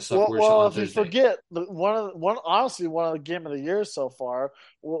think is going to suck worse on Thursday? If you forget, one of the game of the year so far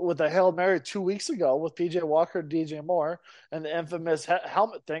with the Hail Mary 2 weeks ago with P.J. Walker, DJ Moore, and the infamous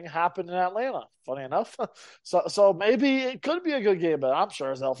helmet thing happened in Atlanta. Funny enough. So maybe it could be a good game, but I'm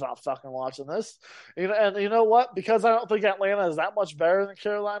sure as hell not fucking watching this. And you know what? Because I don't think Atlanta is that much better than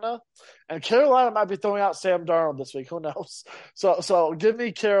Carolina, and Carolina might be throwing out Sam Darnold this week. Who knows? So give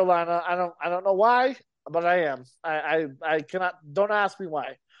me Carolina. I don't know why. But I am. I cannot. Don't ask me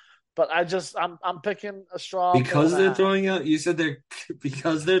why. But I'm picking a strong because they're throwing out. You said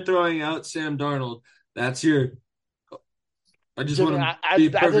because they're throwing out Sam Darnold. That's your. I just want to be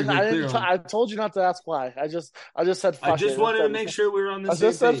perfectly clear. I told you not to ask why. I just said. Fuck I just wanted to make sure we were on the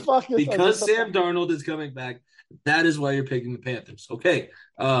same page. Because Sam Darnold is coming back. That is why you're picking the Panthers. Okay.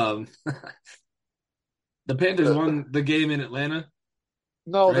 The Panthers won the game in Atlanta.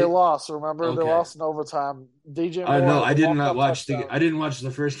 No, right? They lost. Remember, okay. They lost in overtime. DJ Moore. No, I did not watch I didn't watch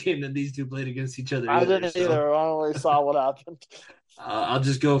the first game that these two played against each other. I didn't either. I only saw what happened. I'll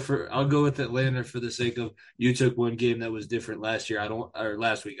go with Atlanta for the sake of you took one game that was different last week. I don't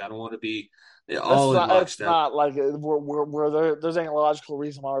want to be all in lockstep. It's not like there's any logical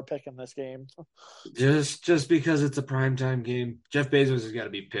reason why we're picking this game. Just because it's a primetime game. Jeff Bezos has got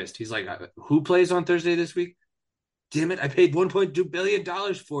to be pissed. He's like, who plays on Thursday this week? Damn it! I paid $1.2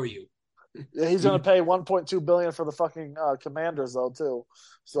 billion for you. Yeah, he's going to pay $1.2 billion for the fucking Commanders, though, too.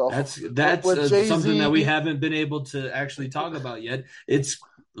 So that's something that we haven't been able to actually talk about yet.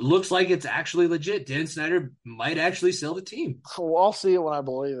 Looks like it's actually legit. Dan Snyder might actually sell the team. Well, I'll see it when I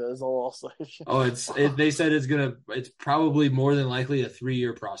believe it. Is all I'll say. They said it's probably more than likely a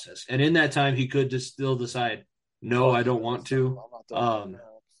 3-year process, and in that time, he could just still decide, no, I don't want to.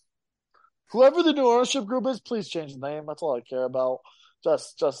 Whoever the new ownership group is, please change the name. That's all I care about.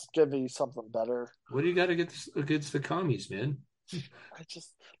 Just give me something better. What do you got against the commies, man?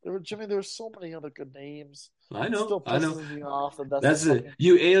 Jimmy, there were so many other good names. I know. Still pisses me off. That's it.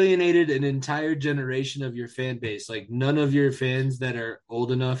 You alienated an entire generation of your fan base. Like none of your fans that are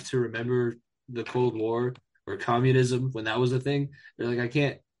old enough to remember the Cold War or communism when that was a thing. They're like, I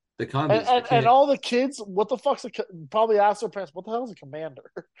can't. The commies. And all the kids, what the fuck's probably ask their parents, what the hell is a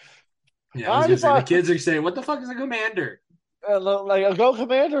commander? Yeah, I was gonna say the kids are saying, "What the fuck is a commander?" Like, go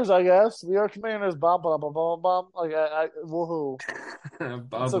Commanders, I guess. We are Commanders. Bum bum bum bum bum. Like, woohoo!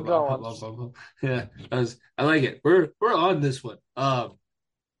 Yeah, I like it. We're on this one.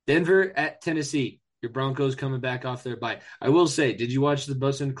 Denver at Tennessee. Your Broncos coming back off their bye. I will say, did you watch the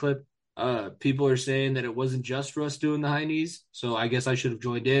Bussen clip? People are saying that it wasn't just for us doing the high knees, so I guess I should have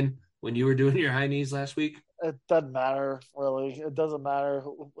joined in when you were doing your high knees last week. it doesn't matter really. It doesn't matter.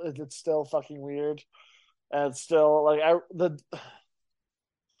 It's still fucking weird, and it's still like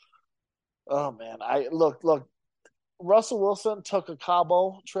oh man, I look. Russell Wilson took a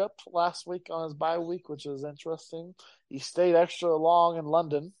Cabo trip last week on his bye week, which is interesting. He stayed extra long in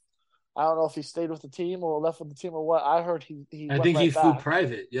London. I don't know if he stayed with the team or left with the team or what. I heard he I went think right he flew back.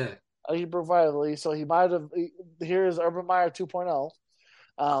 private. Yeah. He privately, so he might have. Here is Urban Meyer 2.0.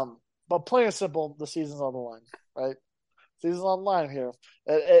 But plain and simple, the season's on the line, right? Season's on the line here.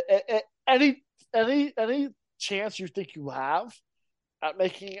 Any chance you think you have at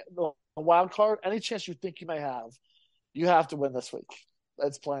making the wild card, any chance you think you may have, you have to win this week.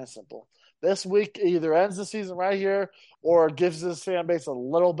 It's plain and simple. This week either ends the season right here or gives this fan base a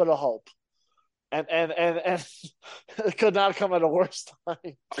little bit of hope. And it could not come at a worse time.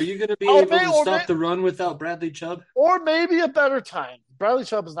 Are you going to be able to stop the run without Bradley Chubb? Or maybe a better time. Bradley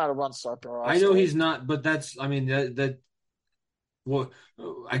Chubb is not a run stopper. I know he's not, but well,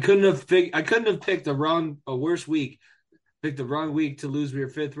 I couldn't have picked a worse week. Picked the wrong week to lose your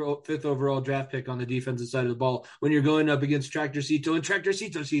fifth overall draft pick on the defensive side of the ball when you're going up against Tractor Cito in Tractor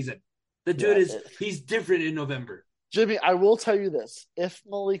Cito season. The dude he's different in November. Jimmy, I will tell you this: if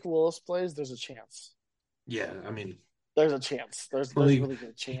Malik Willis plays, there's a chance. Yeah, I mean, there's a chance. There's really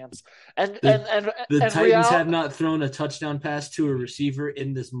good chance. And the Titans have not thrown a touchdown pass to a receiver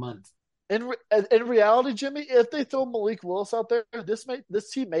in this month. In reality, Jimmy, if they throw Malik Willis out there, this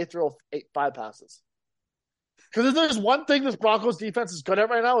team may throw 5 passes. Because if there's one thing this Broncos defense is good at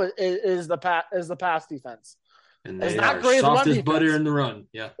right now, is the pass defense. And they are soft as butter in the run.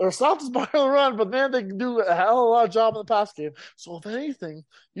 Yeah. They're soft as butter in the run, but man, they can do a hell of a lot of job in the pass game. So if anything,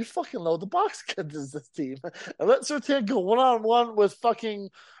 you fucking load the box against this team. And let Surtain go one-on-one with fucking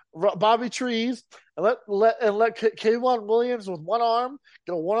Bobby Trees and let K'Waun Williams with one arm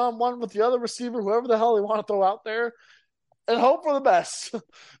go one-on-one with the other receiver, whoever the hell they want to throw out there, and hope for the best.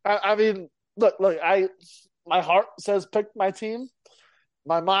 I mean, look, my heart says pick my team.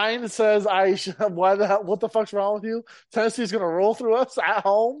 My mind says what the fuck's wrong with you? Tennessee's going to roll through us at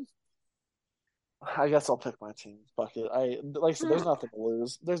home. I guess I'll pick my team. Fuck it. Like I said, there's nothing to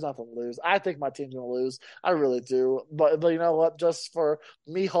lose. There's nothing to lose. I think my team's going to lose. I really do. But you know what? Just for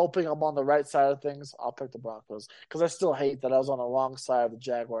me hoping I'm on the right side of things, I'll pick the Broncos. Because I still hate that I was on the wrong side of the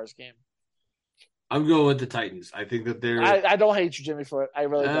Jaguars game. I'm going with the Titans. I think that they're... I don't hate you, Jimmy, for it. I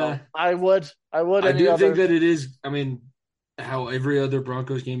really don't. I would. I do think that it is... I mean... how every other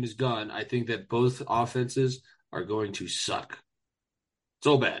Broncos game is gone, I think that both offenses are going to suck.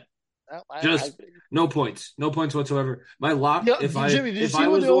 So bad. No points. No points whatsoever. My lock, Jimmy, did you see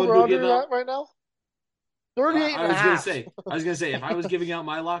what the over-under at right now? 38 and a half. I was going to say, if I was giving out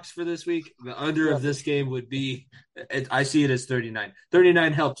my locks for this week, the under of this game would be, I see it as 39.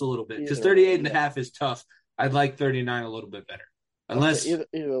 39 helps a little bit because 38 and a half is tough. I'd like 39 a little bit better. Unless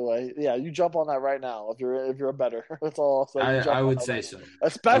either way, yeah, you jump on that right now if you're a better. That's all I'll say. I would say so.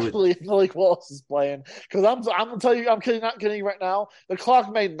 Especially if Malik Willis is playing, because I'm gonna tell you, I'm not kidding right now. The clock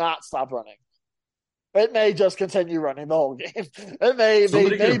may not stop running. It may just continue running the whole game. It may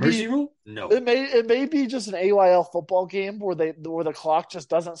get a mercy rule? No. It may be just an AYL football game where the clock just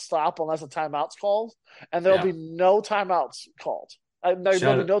doesn't stop unless a timeout's called, and there'll be no timeouts called. There'll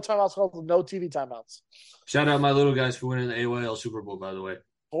be no timeouts called, no TV timeouts. Shout out my little guys for winning the AYL Super Bowl, by the way.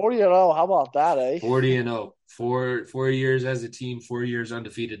 40-0. How about that, eh? 40-0. 4 years as a team, 4 years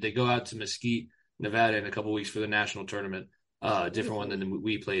undefeated. They go out to Mesquite, Nevada in a couple weeks for the national tournament. Different one than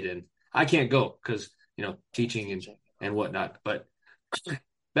we played in. I can't go because, teaching and whatnot. But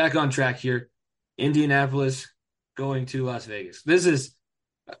back on track here. Indianapolis going to Las Vegas. This is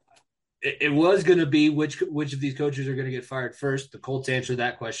it was going to be which of these coaches are going to get fired first. The Colts answered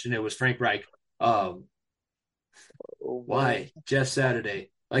that question. It was Frank Reich. Why Jeff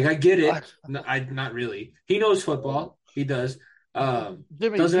Saturday? Like, I get it. Not really. He knows football. He does.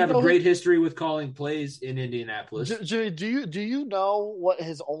 Jimmy, doesn't have a great history with calling plays in Indianapolis. Jimmy, do you know what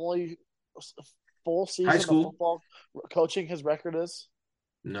his only full season of football coaching his record is?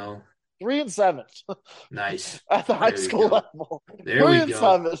 No. 3-7. Nice. At the high school level. There we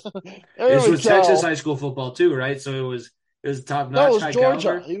go. This was Texas high school football too, right? So it was top notch. No, it was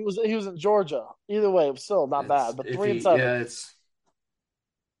Georgia. Caliber. He was in Georgia. Either way, it was still not bad. But 3-7. Yeah, it's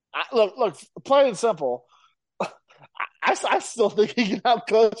look. Plain and simple. I still think he can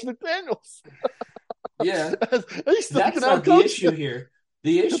outcoach McDaniels. Yeah, that's not the issue here.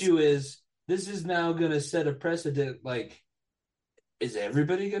 The issue is this is now going to set a precedent. Like, is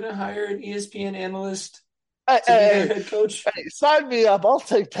everybody going to hire an ESPN analyst to be their head coach? Hey, sign me up. I'll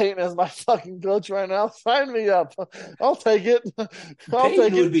take Peyton as my fucking coach right now. Sign me up. I'll take it.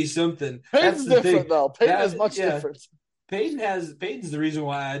 Peyton would be something. Peyton's different, though. Peyton is much different. Peyton's the reason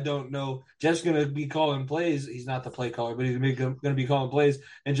why I don't know. Jeff's going to be calling plays. He's not the play caller, but he's going to be calling plays.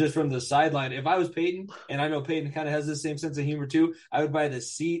 And just from the sideline, if I was Peyton, and I know Peyton kind of has the same sense of humor too, I would buy the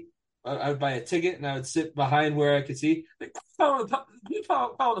seat. I would buy a ticket, and I would sit behind where I could see. Like, follow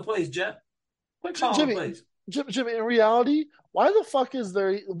the plays, Jeff. Quit calling the plays. Jimmy, in reality, why the fuck is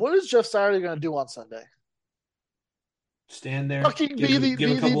there? What is Jeff Saturday going to do on Sunday? Stand there, fucking give a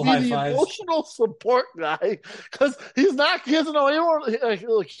couple high fives. Emotional support guy, because he doesn't know anyone. Like,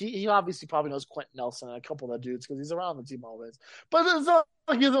 look, he obviously probably knows Quentin Nelson and a couple of the dudes because he's around the team always. But it's not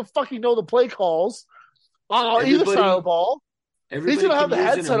like he doesn't fucking know the play calls on either side of the ball. He's gonna have the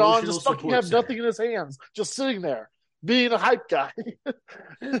headset on, just fucking have nothing in his hands, just sitting there being a hype guy.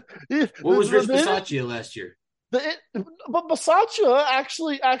 What was Rich Bisaccia last year? But Bisaccia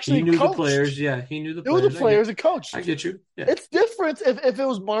actually he knew coached. The players. Yeah, he knew the players. Knew the players and coached. I get you. Yeah. It's different if it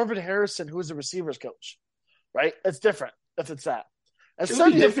was Marvin Harrison who was the receivers coach, right? It's different if it's that.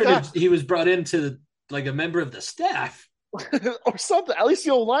 He was brought into like a member of the staff or something. At least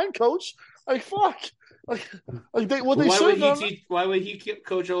the O-line coach. Like fuck. Why would he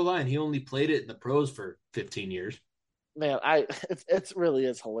coach O-line? He only played it in the pros for 15 years. Man, it really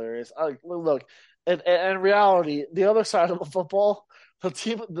is hilarious. Look. And in reality, the other side of the football,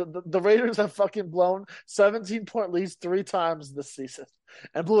 the Raiders have fucking blown 17-point leads 3 times this season,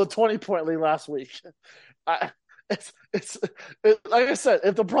 and blew a 20-point lead last week. It's like I said,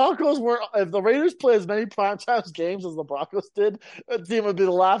 if the Raiders play as many primetime games as the Broncos did, that team would be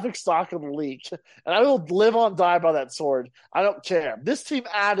the laughing stock of the league. And I will live on die by that sword. I don't care. This team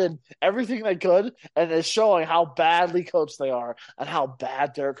added everything they could, and is showing how badly coached they are and how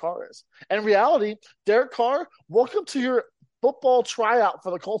bad Derek Carr is. In reality, Derek Carr, welcome to your football tryout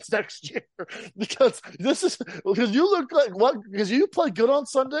for the Colts next year, because you play good on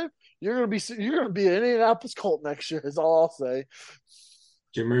Sunday. You're gonna be an Indianapolis Colt next year. Is all I'll say.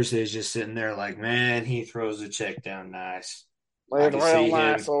 Jim Irsay is just sitting there like, man, he throws the check down nice. I can see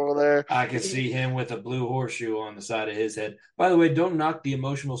him over there. I can see him with a blue horseshoe on the side of his head. By the way, don't knock the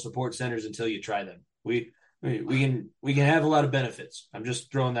emotional support centers until you try them. We can have a lot of benefits. I'm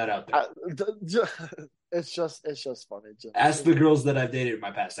just throwing that out there. It's just funny. Ask the girls that I've dated in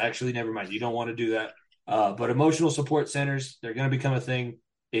my past. Actually, never mind. You don't want to do that. But emotional support centers, they're going to become a thing.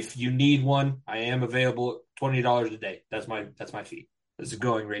 If you need one, I am available at $20 a day. That's my fee. That's a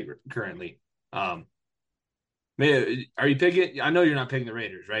going rate currently. Are you picking? I know you're not picking the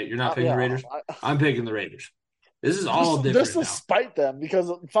Raiders, right? You're not picking the Raiders. I'm picking the Raiders. This is all different. Just to spite them,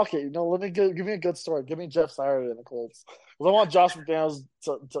 because fuck it, let me give me a good story. Give me Jeff Saturday and the Colts. Because I want Josh McDaniels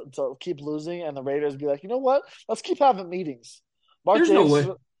to keep losing, and the Raiders be like, you know what? Let's keep having meetings. Mark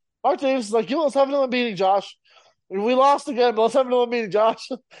Davis is like, let's have another meeting, Josh. We lost again, but let's have another meeting, Josh.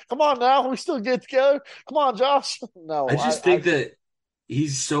 Come on now. We still get together. Come on, Josh. No. I think that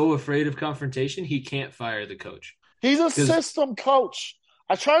he's so afraid of confrontation, he can't fire the coach. He's a system coach.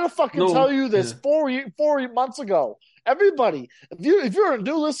 I tried to tell you this 4 months ago. Everybody, if you're a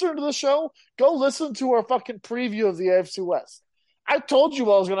new listener to the show, go listen to our fucking preview of the AFC West. I told you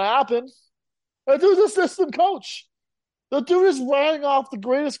what was going to happen. The dude's a system coach. The dude is riding off the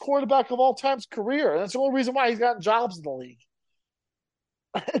greatest quarterback of all time's career. And that's the only reason why he's gotten jobs in the league.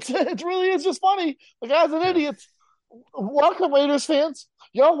 It really is just funny. The guy's an idiot. Welcome, Raiders fans.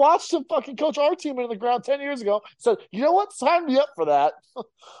 Y'all watched him fucking coach our team in the ground 10 years ago. So, you know what? Sign me up for that.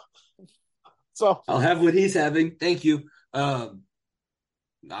 So I'll have what he's having. Thank you. I'm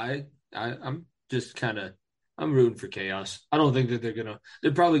just kind of I'm rooting for chaos. I don't think that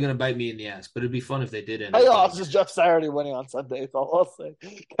they're probably gonna bite me in the ass, but it'd be fun if they did. Chaos is Jeff Saturday winning on Sunday. That's all I'll say.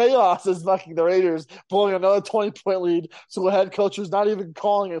 Chaos is fucking the Raiders blowing another 20-point lead. So the head coach who's not even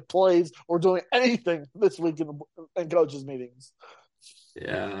calling it plays or doing anything this week in coaches meetings.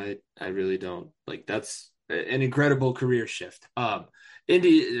 Yeah, I really don't. Like, that's an incredible career shift.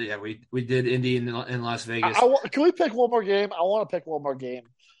 Indy, yeah, we did Indy in Las Vegas. Can we pick one more game? I want to pick one more game.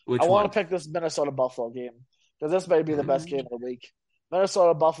 I want to pick this Minnesota-Buffalo game, because this may be the best game of the week.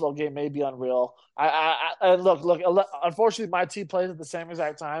 Minnesota-Buffalo game may be unreal. And look, unfortunately, my team plays at the same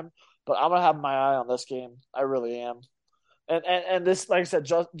exact time, but I'm going to have my eye on this game. I really am. And this, like I said,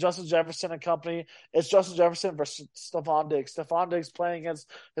 Justin Jefferson and company, it's Justin Jefferson versus Stephon Diggs. Stephon Diggs playing against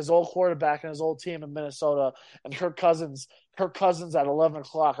his old quarterback and his old team in Minnesota, and Kirk Cousins at 11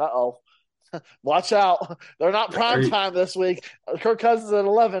 o'clock. Uh-oh. Watch out. They're not prime time this week. Kirk Cousins at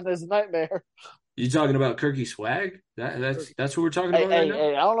 11 is a nightmare. You talking about Kirky Swag? That's what we're talking about right now.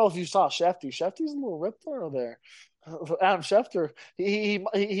 Hey, I don't know if you saw Shefty. Shefty's a little ripped over there. Adam Schefter,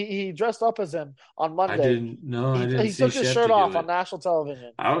 he dressed up as him on I Monday. didn't. No, I didn't He see took his Chef shirt to off do on it. national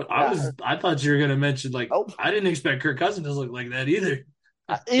television. I thought you were gonna mention like Oh, I didn't expect Kirk Cousins to look like that either.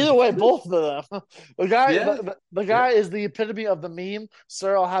 either way, both of them. The guy, Yeah, the guy is the epitome of the meme.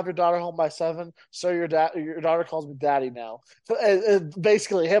 Sir, I'll have your daughter home by 7. Sir, your daughter calls me daddy now.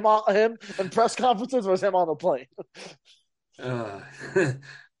 Basically, him in press conferences was him on the plane. uh,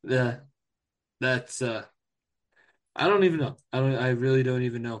 yeah, that's I don't even know. I really don't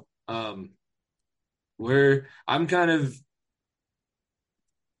even know. Where I'm kind of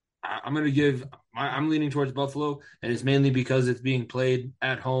I'm going to I'm leaning towards Buffalo, and it's mainly because it's being played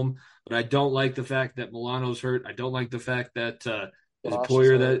at home. But I don't like the fact that Milano's hurt. I don't like the fact that is it Josh is Poyer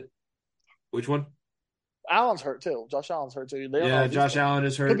hurt. that which one? Allen's hurt too. Josh Allen's hurt too. They don't know Yeah, if he's Josh hurt. Allen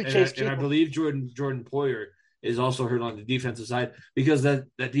is Could hurt, be Case and I Keenum. believe Jordan Poyer is also hurt on the defensive side because that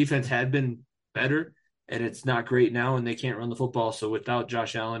defense had been better, and it's not great now, and they can't run the football. So without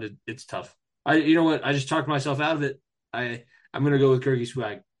Josh Allen, it's tough. You know what? I just talked myself out of it. I'm going to go with Kirky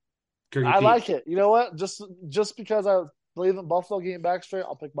Swag. Kirky I Pete. like it. You know what? Just because I believe in Buffalo getting back straight,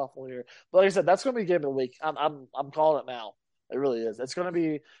 I'll pick Buffalo here. But like I said, that's going to be a game of the week. I'm calling it now. It really is. It's going to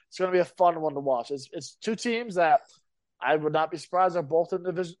be a fun one to watch. It's two teams that I would not be surprised are both in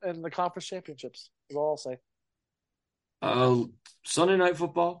the conference championships. Is all I'll say. Sunday night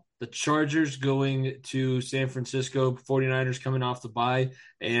football, the Chargers going to San Francisco, 49ers coming off the bye,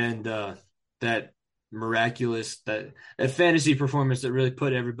 and that miraculous that fantasy performance that really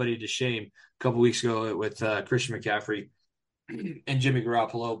put everybody to shame a couple weeks ago with Christian McCaffrey and Jimmy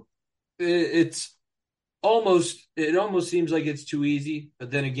Garoppolo. It almost seems like it's too easy, but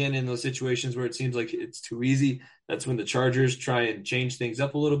then again, in those situations where it seems like it's too easy, that's when the Chargers try and change things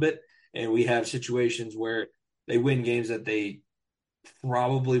up a little bit, and we have situations where they win games that they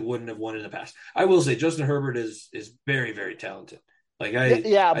probably wouldn't have won in the past. I will say Justin Herbert is very, very talented. Like I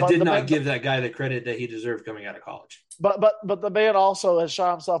did not give that guy the credit that he deserved coming out of college. But the man also has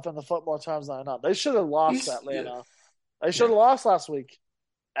shot himself in the foot more times than not. They should have lost Atlanta. Yeah. They should have lost last week.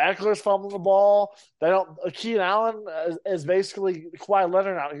 Eckler's fumbling the ball. They don't. Keenan Allen is basically Kawhi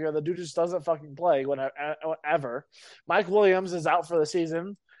Leonard out here. The dude just doesn't fucking play whenever. Mike Williams is out for the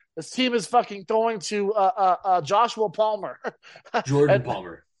season. This team is fucking throwing to Joshua Palmer. Jordan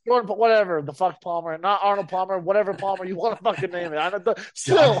Palmer. Jordan, whatever the fuck Palmer, not Arnold Palmer, whatever Palmer you want to fucking name it.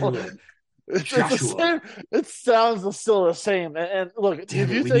 It's the same. It sounds still the same. And look, we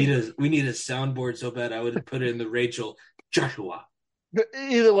need a soundboard so bad I would put it in the Rachel Joshua.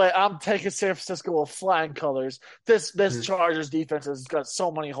 Either way, I'm taking San Francisco with flying colors. This Chargers defense has got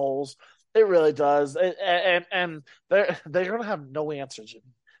so many holes. It really does, and they're gonna have no answer, Jimmy.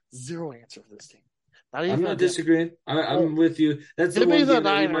 Zero answer for this team. I'm not disagreeing. I'm with you. That's the one the game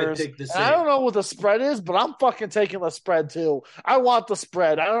Niners. That we might take the same. I don't know what the spread is, but I'm fucking taking the spread too. I want the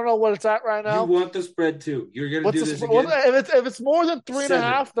spread. I don't know what it's at right now. You want the spread too. You're gonna do this again? If it's more than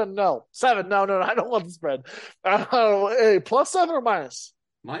 3.5, then no. 7. No. I don't want the spread. Hey, +7 or minus?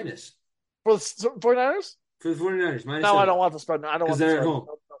 Minus. For the 49ers? For the 49ers, minus. No, 7. I don't want the spread. No, I don't want the spread. They're at home.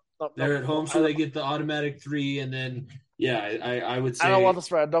 They're at home, so they get the automatic 3, and then I would say I don't want the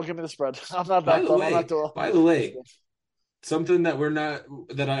spread. Don't give me the spread. I'm not that dumb. By the way, something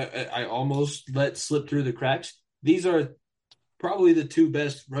that I almost let slip through the cracks. These are probably the 2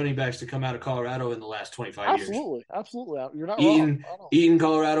 best running backs to come out of Colorado in the last 25 years. Absolutely. You're not wrong. Eaton,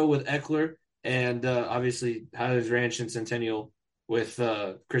 Colorado with Eckler, and obviously Highlands Ranch and Centennial with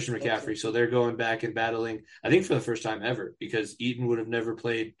Christian McCaffrey. So they're going back and battling, I think, for the first time ever, because Eaton would have never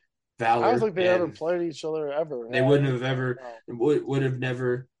played Valor. I don't think they ever played each other ever. They wouldn't have ever, would have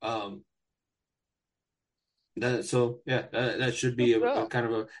never. That should be a kind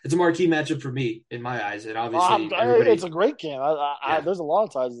of it's a marquee matchup for me in my eyes, and obviously it's a great game. There's a lot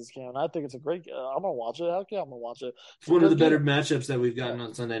of ties to this game, and I think it's a great game. I'm gonna watch it. Heck yeah, I'm gonna watch it. It's one of the better matchups that we've gotten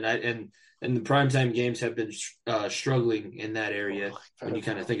on Sunday night, and the primetime games have been struggling in that area when you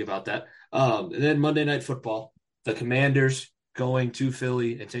kind of think about that. And then Monday Night Football, the Commanders going to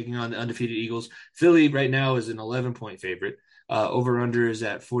Philly and taking on the undefeated Eagles. Philly right now is an 11-point favorite. Over-under is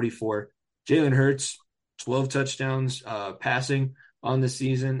at 44. Jalen Hurts, 12 touchdowns passing on the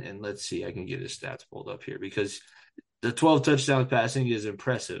season. And let's see, I can get his stats pulled up here because the 12 touchdowns passing is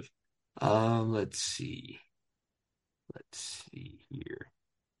impressive. Let's see here.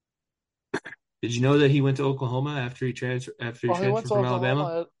 Did you know that he went to Oklahoma after he transferred from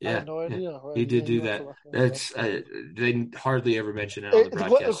Alabama? I had no idea. Right? He did do that. That's they hardly ever mention it on the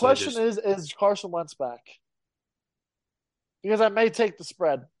broadcast. The question is Carson Wentz back? Because I may take the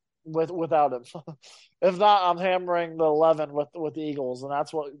spread. without him. If not, I'm hammering the 11 with the Eagles, and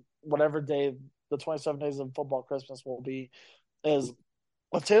that's whatever day the 27 days of football Christmas will be. Is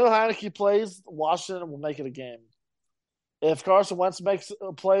if Taylor Heineke plays, Washington will make it a game. If Carson Wentz makes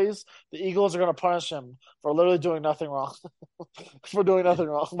plays, the Eagles are going to punish him for literally doing nothing wrong, for doing nothing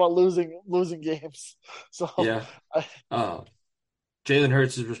wrong, about losing games. So yeah, Jalen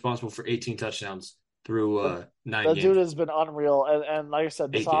Hurts is responsible for 18 touchdowns through 9 games. The dude has been unreal, and like I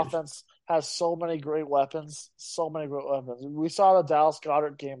said, this 8 games. offense has so many great weapons. We saw the Dallas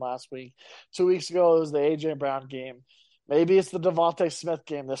Goedert game last week. 2 weeks ago, it was the AJ Brown game. Maybe it's the Devontae Smith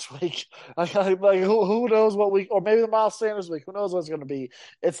game this week. Like who knows what week, or maybe the Miles Sanders week. Who knows what it's going to be?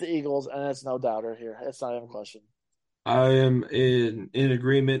 It's the Eagles, and it's no doubter here. It's not even a question. I am in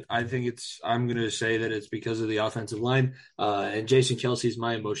agreement. I think I'm going to say that it's because of the offensive line. And Jason Kelsey's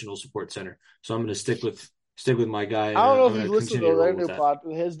my emotional support center, so I'm going to stick with my guy. I don't know if you listened to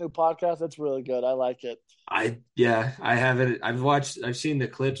his new podcast. It's really good. I like it. I haven't. I've seen the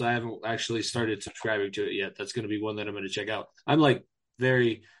clips. I haven't actually started subscribing to it yet. That's going to be one that I'm going to check out. I'm like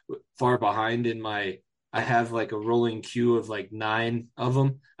very far behind in my. I have like a rolling queue of like 9 of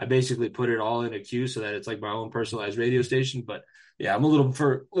them. I basically put it all in a queue so that it's like my own personalized radio station. But yeah, I'm a little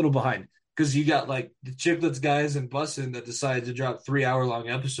behind because you got like the Chicklets guys and Bussin that decided to drop 3-hour-long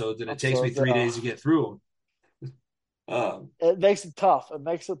episodes, and it takes me 3 days to get through them. It makes it tough.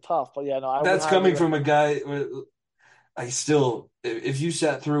 But yeah, no. That's coming from a guy. If you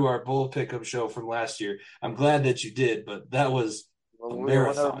sat through our Bull Pick'em show from last year, I'm glad that you did. But that was a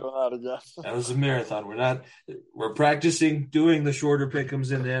marathon. That was a marathon. We're practicing doing the shorter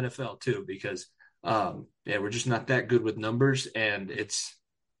pick'ems in the NFL too, because we're just not that good with numbers, and it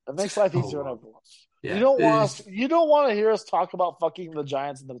makes life easier on everyone. Yeah, you don't want to hear us talk about fucking the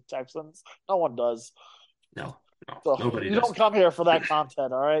Giants and the Texans. No one does. No. So nobody you does. Don't come here for that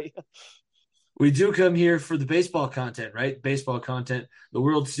content, all right? We do come here for the baseball content, right? Baseball content. The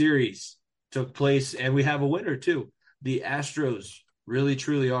World Series took place, and we have a winner too. The Astros really,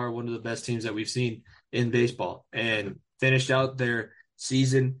 truly are one of the best teams that we've seen in baseball, and finished out their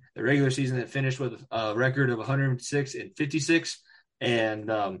regular season that finished with a record of 106-56. And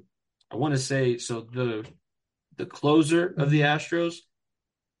I want to say, so the closer of the Astros,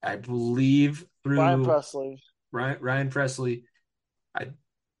 I believe through Ryan Presley,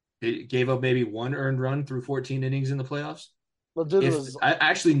 they gave up maybe 1 earned run through 14 innings in the playoffs.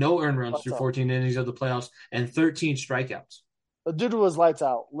 Actually no earned runs through 14 innings of the playoffs, and 13 strikeouts. The dude was lights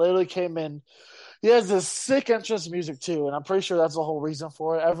out. Literally came in. He has this sick entrance music too, and I'm pretty sure that's the whole reason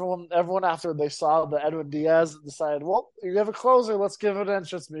for it. Everyone after they saw the Edwin Diaz decided, well, you have a closer, let's give it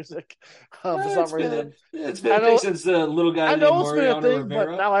entrance music for some reason. It's been a thing since the little guy named Mariano Rivera.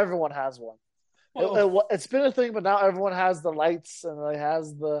 But now everyone has one. It's been a thing, but now everyone has the lights, and it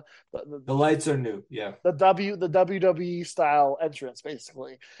has the lights are new. Yeah, the WWE style entrance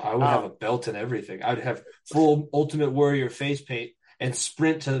basically. I would have a belt and everything. I'd have full Ultimate Warrior face paint and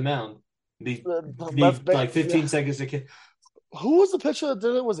sprint to the mound. Be like 15 seconds to kick. Who was the pitcher that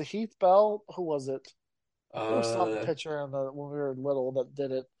did it? Was it Heath Bell? Who was it? There was some pitcher when we were little that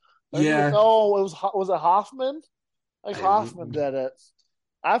did it. Was it Hoffman? Hoffman did it.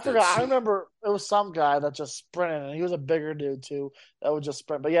 I forgot. I remember it was some guy that just sprinted, and he was a bigger dude too that would just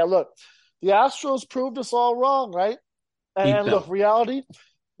sprint. But yeah, look, the Astros proved us all wrong, right? And look, in reality,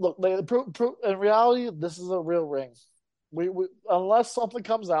 this is a real ring. We unless something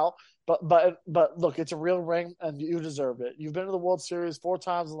comes out, but look, it's a real ring, and you deserve it. You've been to the World Series 4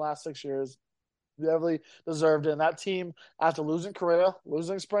 times in the last 6 years. You definitely deserved it. And that team, after losing Correa,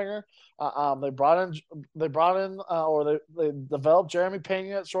 losing Springer, they developed Jeremy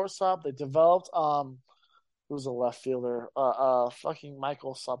Pena at shortstop. They developed who was a left fielder, fucking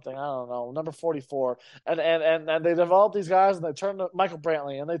Michael something, I don't know, number 44, and they developed these guys, and they turned Michael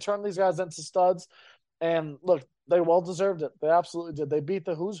Brantley, and they turned these guys into studs. And look, they well deserved it. They absolutely did. They beat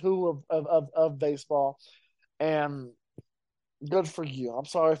the who's who of baseball, and good for you. I'm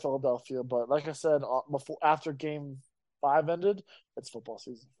sorry, Philadelphia, but like I said, after Game 5 ended, it's football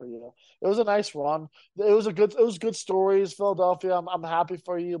season for you. It was a nice run. It was good stories, Philadelphia. I'm happy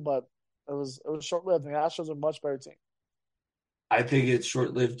for you, but it was short lived. The Astros are a much better team. I think it's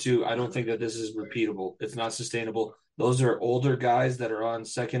short lived too. I don't think that this is repeatable. It's not sustainable. Those are older guys that are on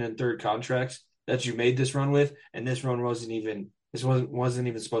second and third contracts that you made this run with, and this run wasn't even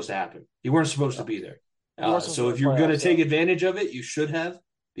supposed to happen. You weren't supposed to be there. So if you're going to take advantage of it, you should have,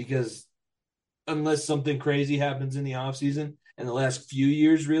 because unless something crazy happens in the offseason, and the last few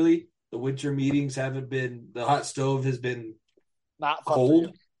years, really, the winter meetings haven't been, the hot stove has been not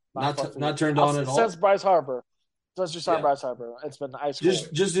cold, not turned on at all. Since Bryce Harper. Especially side by side, bro. It's been ice cold.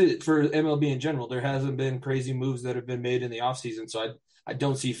 Just for MLB in general, there hasn't been crazy moves that have been made in the offseason, so I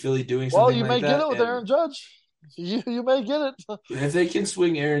don't see Philly doing something like that. Well, you may get it with Aaron Judge. You may get it. If they can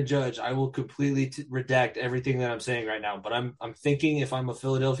swing Aaron Judge, I will completely redact everything that I'm saying right now. But I'm thinking, if I'm a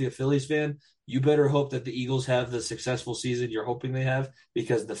Philadelphia Phillies fan, you better hope that the Eagles have the successful season you're hoping they have,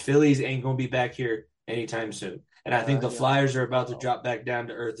 because the Phillies ain't going to be back here anytime soon. And I think the Flyers are about to drop back down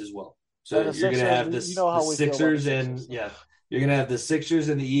to earth as well. So you're going to have the Sixers and you're going to have the Sixers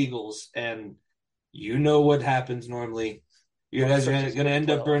and the Eagles, and you know what happens normally. You guys are going to end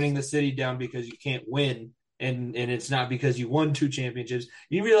up burning the city down because you can't win, and it's not because you won 2 championships.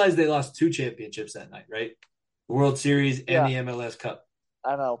 You realize they lost 2 championships that night, right? The World Series and the MLS Cup.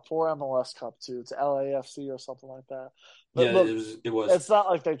 I know, poor MLS Cup too. To LAFC or something like that. But look, it was. It's not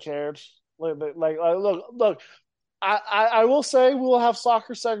like they cared. Look. I will say we will have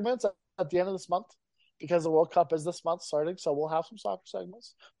soccer segments at the end of this month, because the World Cup is this month starting, so we'll have some soccer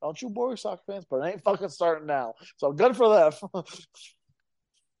segments. Don't you worry, soccer fans, but it ain't fucking starting now. So good for them.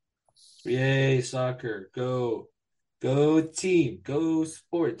 Yay, soccer. Go team. Go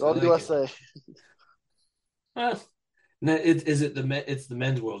sports. Go USA. It's the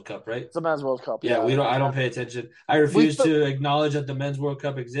men's World Cup, right? It's the men's World Cup. Yeah, I don't pay attention. I refuse to acknowledge that the men's World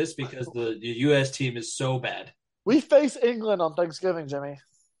Cup exists because the US team is so bad. We face England on Thanksgiving, Jimmy.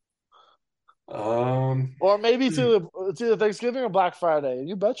 Or maybe it's either Thanksgiving or Black Friday.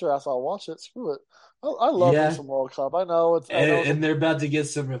 You bet your ass I'll watch it. Screw it. I love some World Cup. I know it's and they're about to get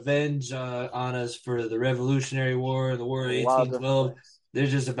some revenge on us for the Revolutionary War, the War of 1812. They're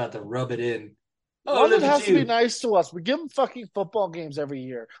just about to rub it in. London has to be nice to us. We give them fucking football games every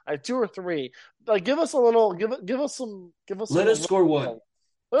year, like 2 or 3. Like, give us a little. Give us some. Let us score one.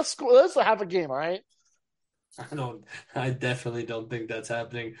 Let's have a game, all right? I definitely don't think that's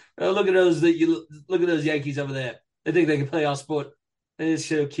happening. Look at those Yankees over there. They think they can play our sport. It's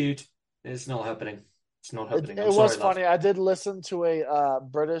so cute. It's not happening. It's not happening. It was funny. I did listen to a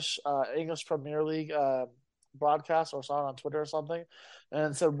British English Premier League broadcast, or saw it on Twitter or something,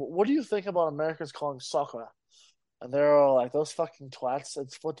 and said, "What do you think about Americans calling soccer?" And they're all like, "Those fucking twats!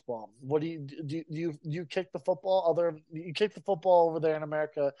 It's football. What do you kick the football? You kick the football over there in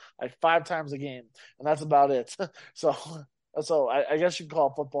America like 5 times a game, and that's about it." So I guess you can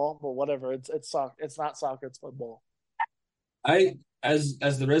call it football, but whatever. It's soccer. It's not soccer. It's football. As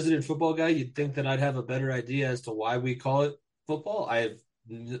the resident football guy, you'd think that I'd have a better idea as to why we call it football. I have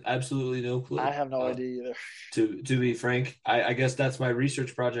absolutely no clue. I have no idea either. To be frank, I guess that's my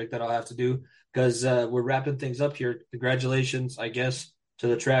research project that I'll have to do, because we're wrapping things up here. Congratulations, I guess, to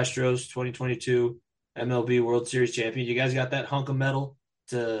the Trastros 2022 MLB World Series champion. You guys got that hunk of metal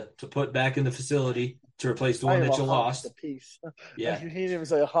to put back in the facility to replace the one that you lost. The piece. Yeah, he didn't even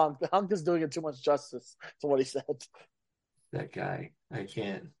say a hunk. The hunk is doing it too much justice to what he said. That guy, I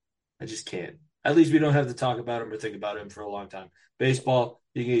just can't. At least we don't have to talk about him or think about him for a long time. Baseball,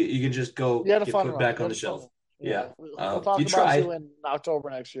 you can just go get put back on the shelf. Yeah. We'll talk about you in October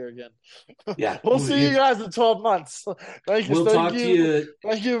next year again. Yeah. We'll see you guys in 12 months. Thank you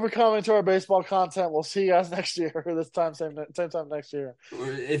for coming to our baseball content. We'll see you guys next year. Same time next year.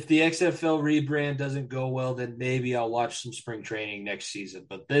 If the XFL rebrand doesn't go well, then maybe I'll watch some spring training next season.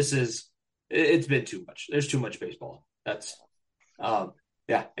 But it's been too much. There's too much baseball. That's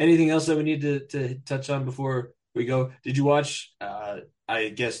Anything else that we need to touch on before we go? Did you watch?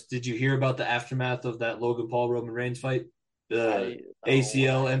 Did you hear about the aftermath of that Logan Paul Roman Reigns fight? The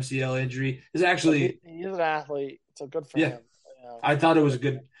ACL MCL injury is actually. He's an athlete, so good for him. Yeah. I thought it was a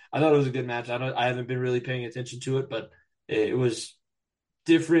good match. I haven't been really paying attention to it, but it was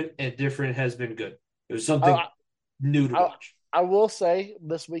different, and different has been good. It was something new to watch. I will say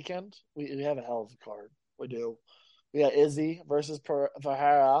this weekend we have a hell of a card. We do. We got Izzy versus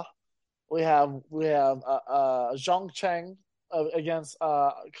Pereira. We have Zhong Cheng against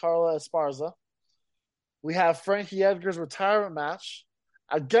Carla Esparza. We have Frankie Edgar's retirement match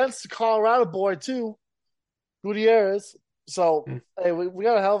against the Colorado boy too, Gutierrez. So hey, we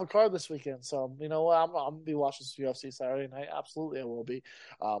got a hell of a card this weekend. So you know what, I'm gonna be watching some UFC Saturday night. Absolutely, I will be.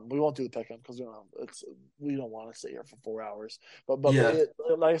 We won't do the pick 'em because we don't want to sit here for 4 hours. But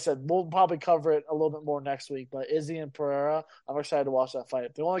like I said, we'll probably cover it a little bit more next week. But Izzy and Pereira, I'm excited to watch that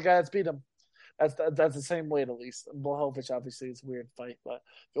fight. The only guy that's beat him, that's the same weight at least. Blachowicz, obviously, it's a weird fight, but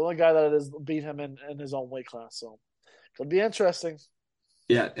the only guy that has beat him in his own weight class. So it'll be interesting.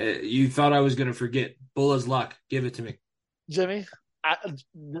 Yeah, you thought I was going to forget. Bulla's luck. Give it to me. Jimmy, I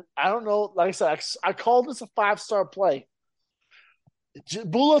don't know. Like I said, I called this a 5-star play.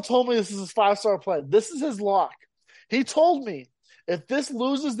 Bula told me this is his 5-star play. This is his lock. He told me if this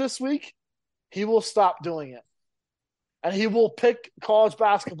loses this week, he will stop doing it. and he will pick college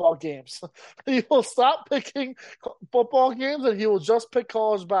basketball games. He will stop picking football games, and he will just pick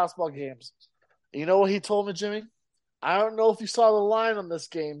college basketball games. You know what he told me, Jimmy? I don't know if you saw the line on this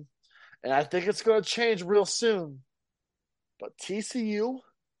game, and I think it's going to change real soon. But TCU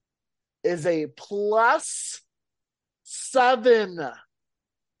is a +7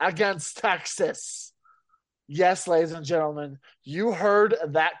 against Texas. Yes, ladies and gentlemen, you heard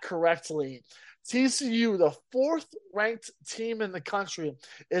that correctly. TCU, the 4th ranked team in the country,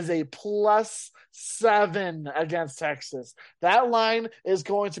 is a +7 against Texas. That line is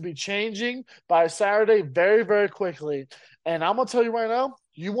going to be changing by Saturday very, very quickly. And I'm going to tell you right now,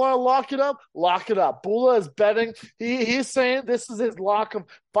 you want to lock it up? Lock it up. Bula is betting. He's saying this is his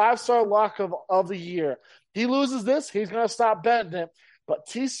 5-star lock of the year. He loses this, he's going to stop betting it. But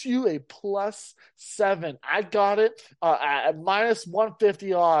TCU a +7. I got it at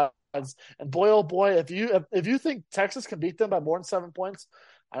 -150 odds. And boy, oh boy, if you think Texas can beat them by more than 7 points,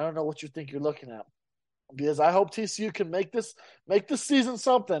 I don't know what you think you're looking at. Because I hope TCU can make this season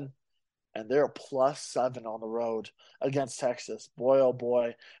something. And they're a +7 on the road against Texas. Boy, oh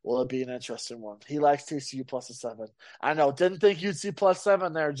boy, will it be an interesting one. He likes TCU +7. I know, didn't think you'd see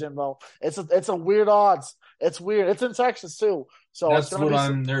 +7 there, Jimbo. It's a weird odds. It's weird. It's in Texas too. So that's what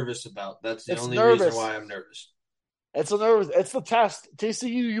I'm nervous about. That's the only reason why I'm nervous. It's the test. TCU,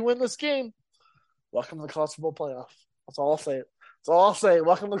 you win this game. Welcome to the college football playoff. That's all I'll say.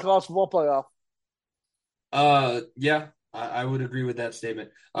 Welcome to the college football playoff. Yeah, I would agree with that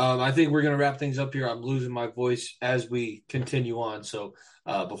statement. I think we're going to wrap things up here. I'm losing my voice as we continue on. So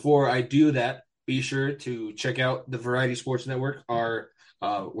before I do that, be sure to check out the Variety Sports Network.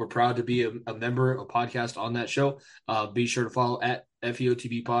 We're proud to be a member, a podcast on that show. Be sure to follow at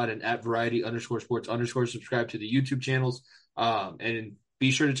FEOTB Pod and at Variety_Sports_ subscribe to the YouTube channels. And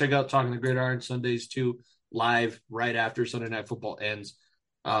be sure to check out Talking the Gridiron Sundays too, live right after Sunday Night Football ends.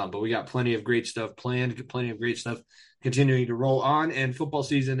 But we got plenty of great stuff planned, plenty of great stuff continuing to roll on, and football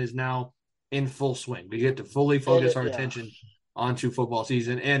season is now in full swing. We get to fully focus our attention onto football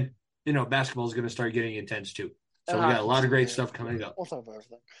season, and basketball is going to start getting intense too. So we got a lot of great stuff coming up. We'll talk about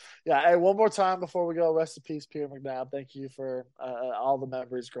everything. Yeah, hey, one more time before we go, rest in peace, Peter McNabb. Thank you for all the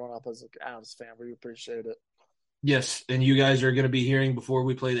memories growing up as an Adams fan. We appreciate it. Yes, and you guys are going to be hearing, before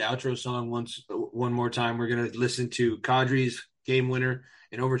we play the outro song one more time, we're going to listen to Kadri's game winner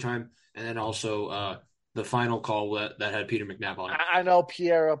in overtime, and then also the final call that had Peter McNabb on it. I know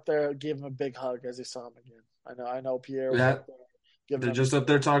Pierre up there gave him a big hug as he saw him again. I know Pierre was up there. They're just up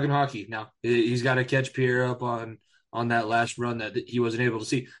there talking hockey now. He's got to catch Pierre up on that last run that he wasn't able to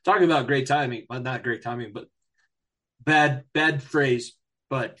see. Talking about great timing, well, not great timing, but bad phrase.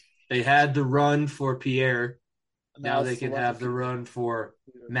 But they had the run for Pierre. Now they can have the run for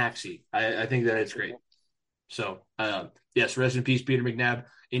Maxey. I think that it's great. So, yes, rest in peace, Peter McNabb.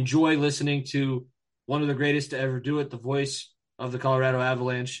 Enjoy listening to one of the greatest to ever do it, the voice of the Colorado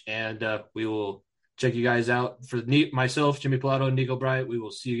Avalanche, and we will check you guys out. For myself, Jimmy Pilato, and Nico Bryant, we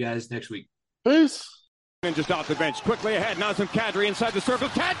will see you guys next week. Peace. And just off the bench, quickly ahead. Nazem Kadri inside the circle.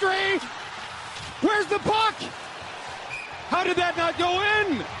 Kadri! Where's the puck? How did that not go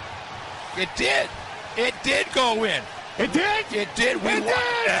in? It did. It did go in. It did? It did. It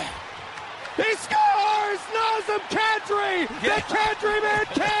did! He scores! Nazem Kadri! The Kadri man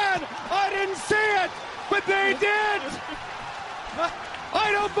can! I didn't see it, but they did! I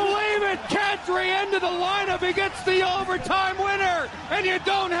don't believe it! Kadri into the lineup. He gets the overtime winner. And you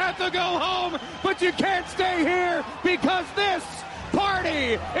don't have to go home, but you can't stay here because this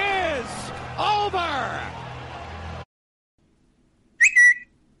party is over!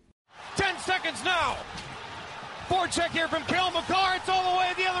 10 seconds now. Forecheck here from Cale Makar. It's all the way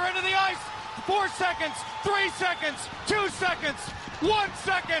at the other end of the ice. 4 seconds, 3 seconds, 2 seconds, 1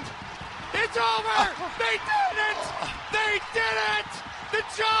 second. It's over! They did it! They did it! The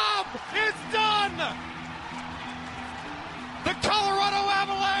job is done! The Colorado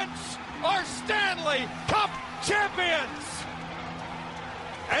Avalanche are Stanley Cup champions!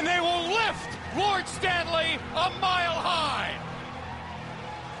 And they will lift Lord Stanley a mile high!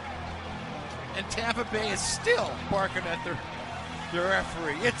 And Tampa Bay is still barking at their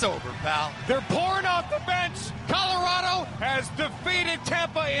referee. It's over, pal. They're pouring off the bench. Colorado has defeated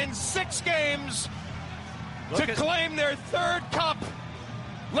Tampa in 6 games to claim their 3rd cup.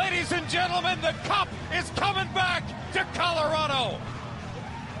 Ladies and gentlemen, the cup is coming back to Colorado.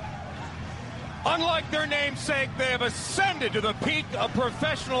 Unlike their namesake, they have ascended to the peak of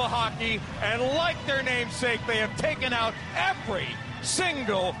professional hockey, and like their namesake, they have taken out every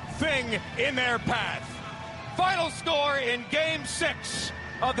single thing in their path. Final score in Game 6.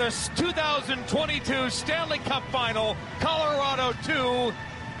 of the 2022 Stanley Cup Final, Colorado 2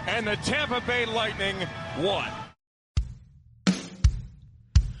 and the Tampa Bay Lightning 1.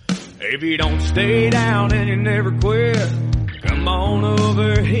 If you don't stay down and you never quit, come on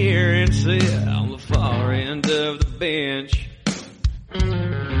over here and sit on the far end of the bench.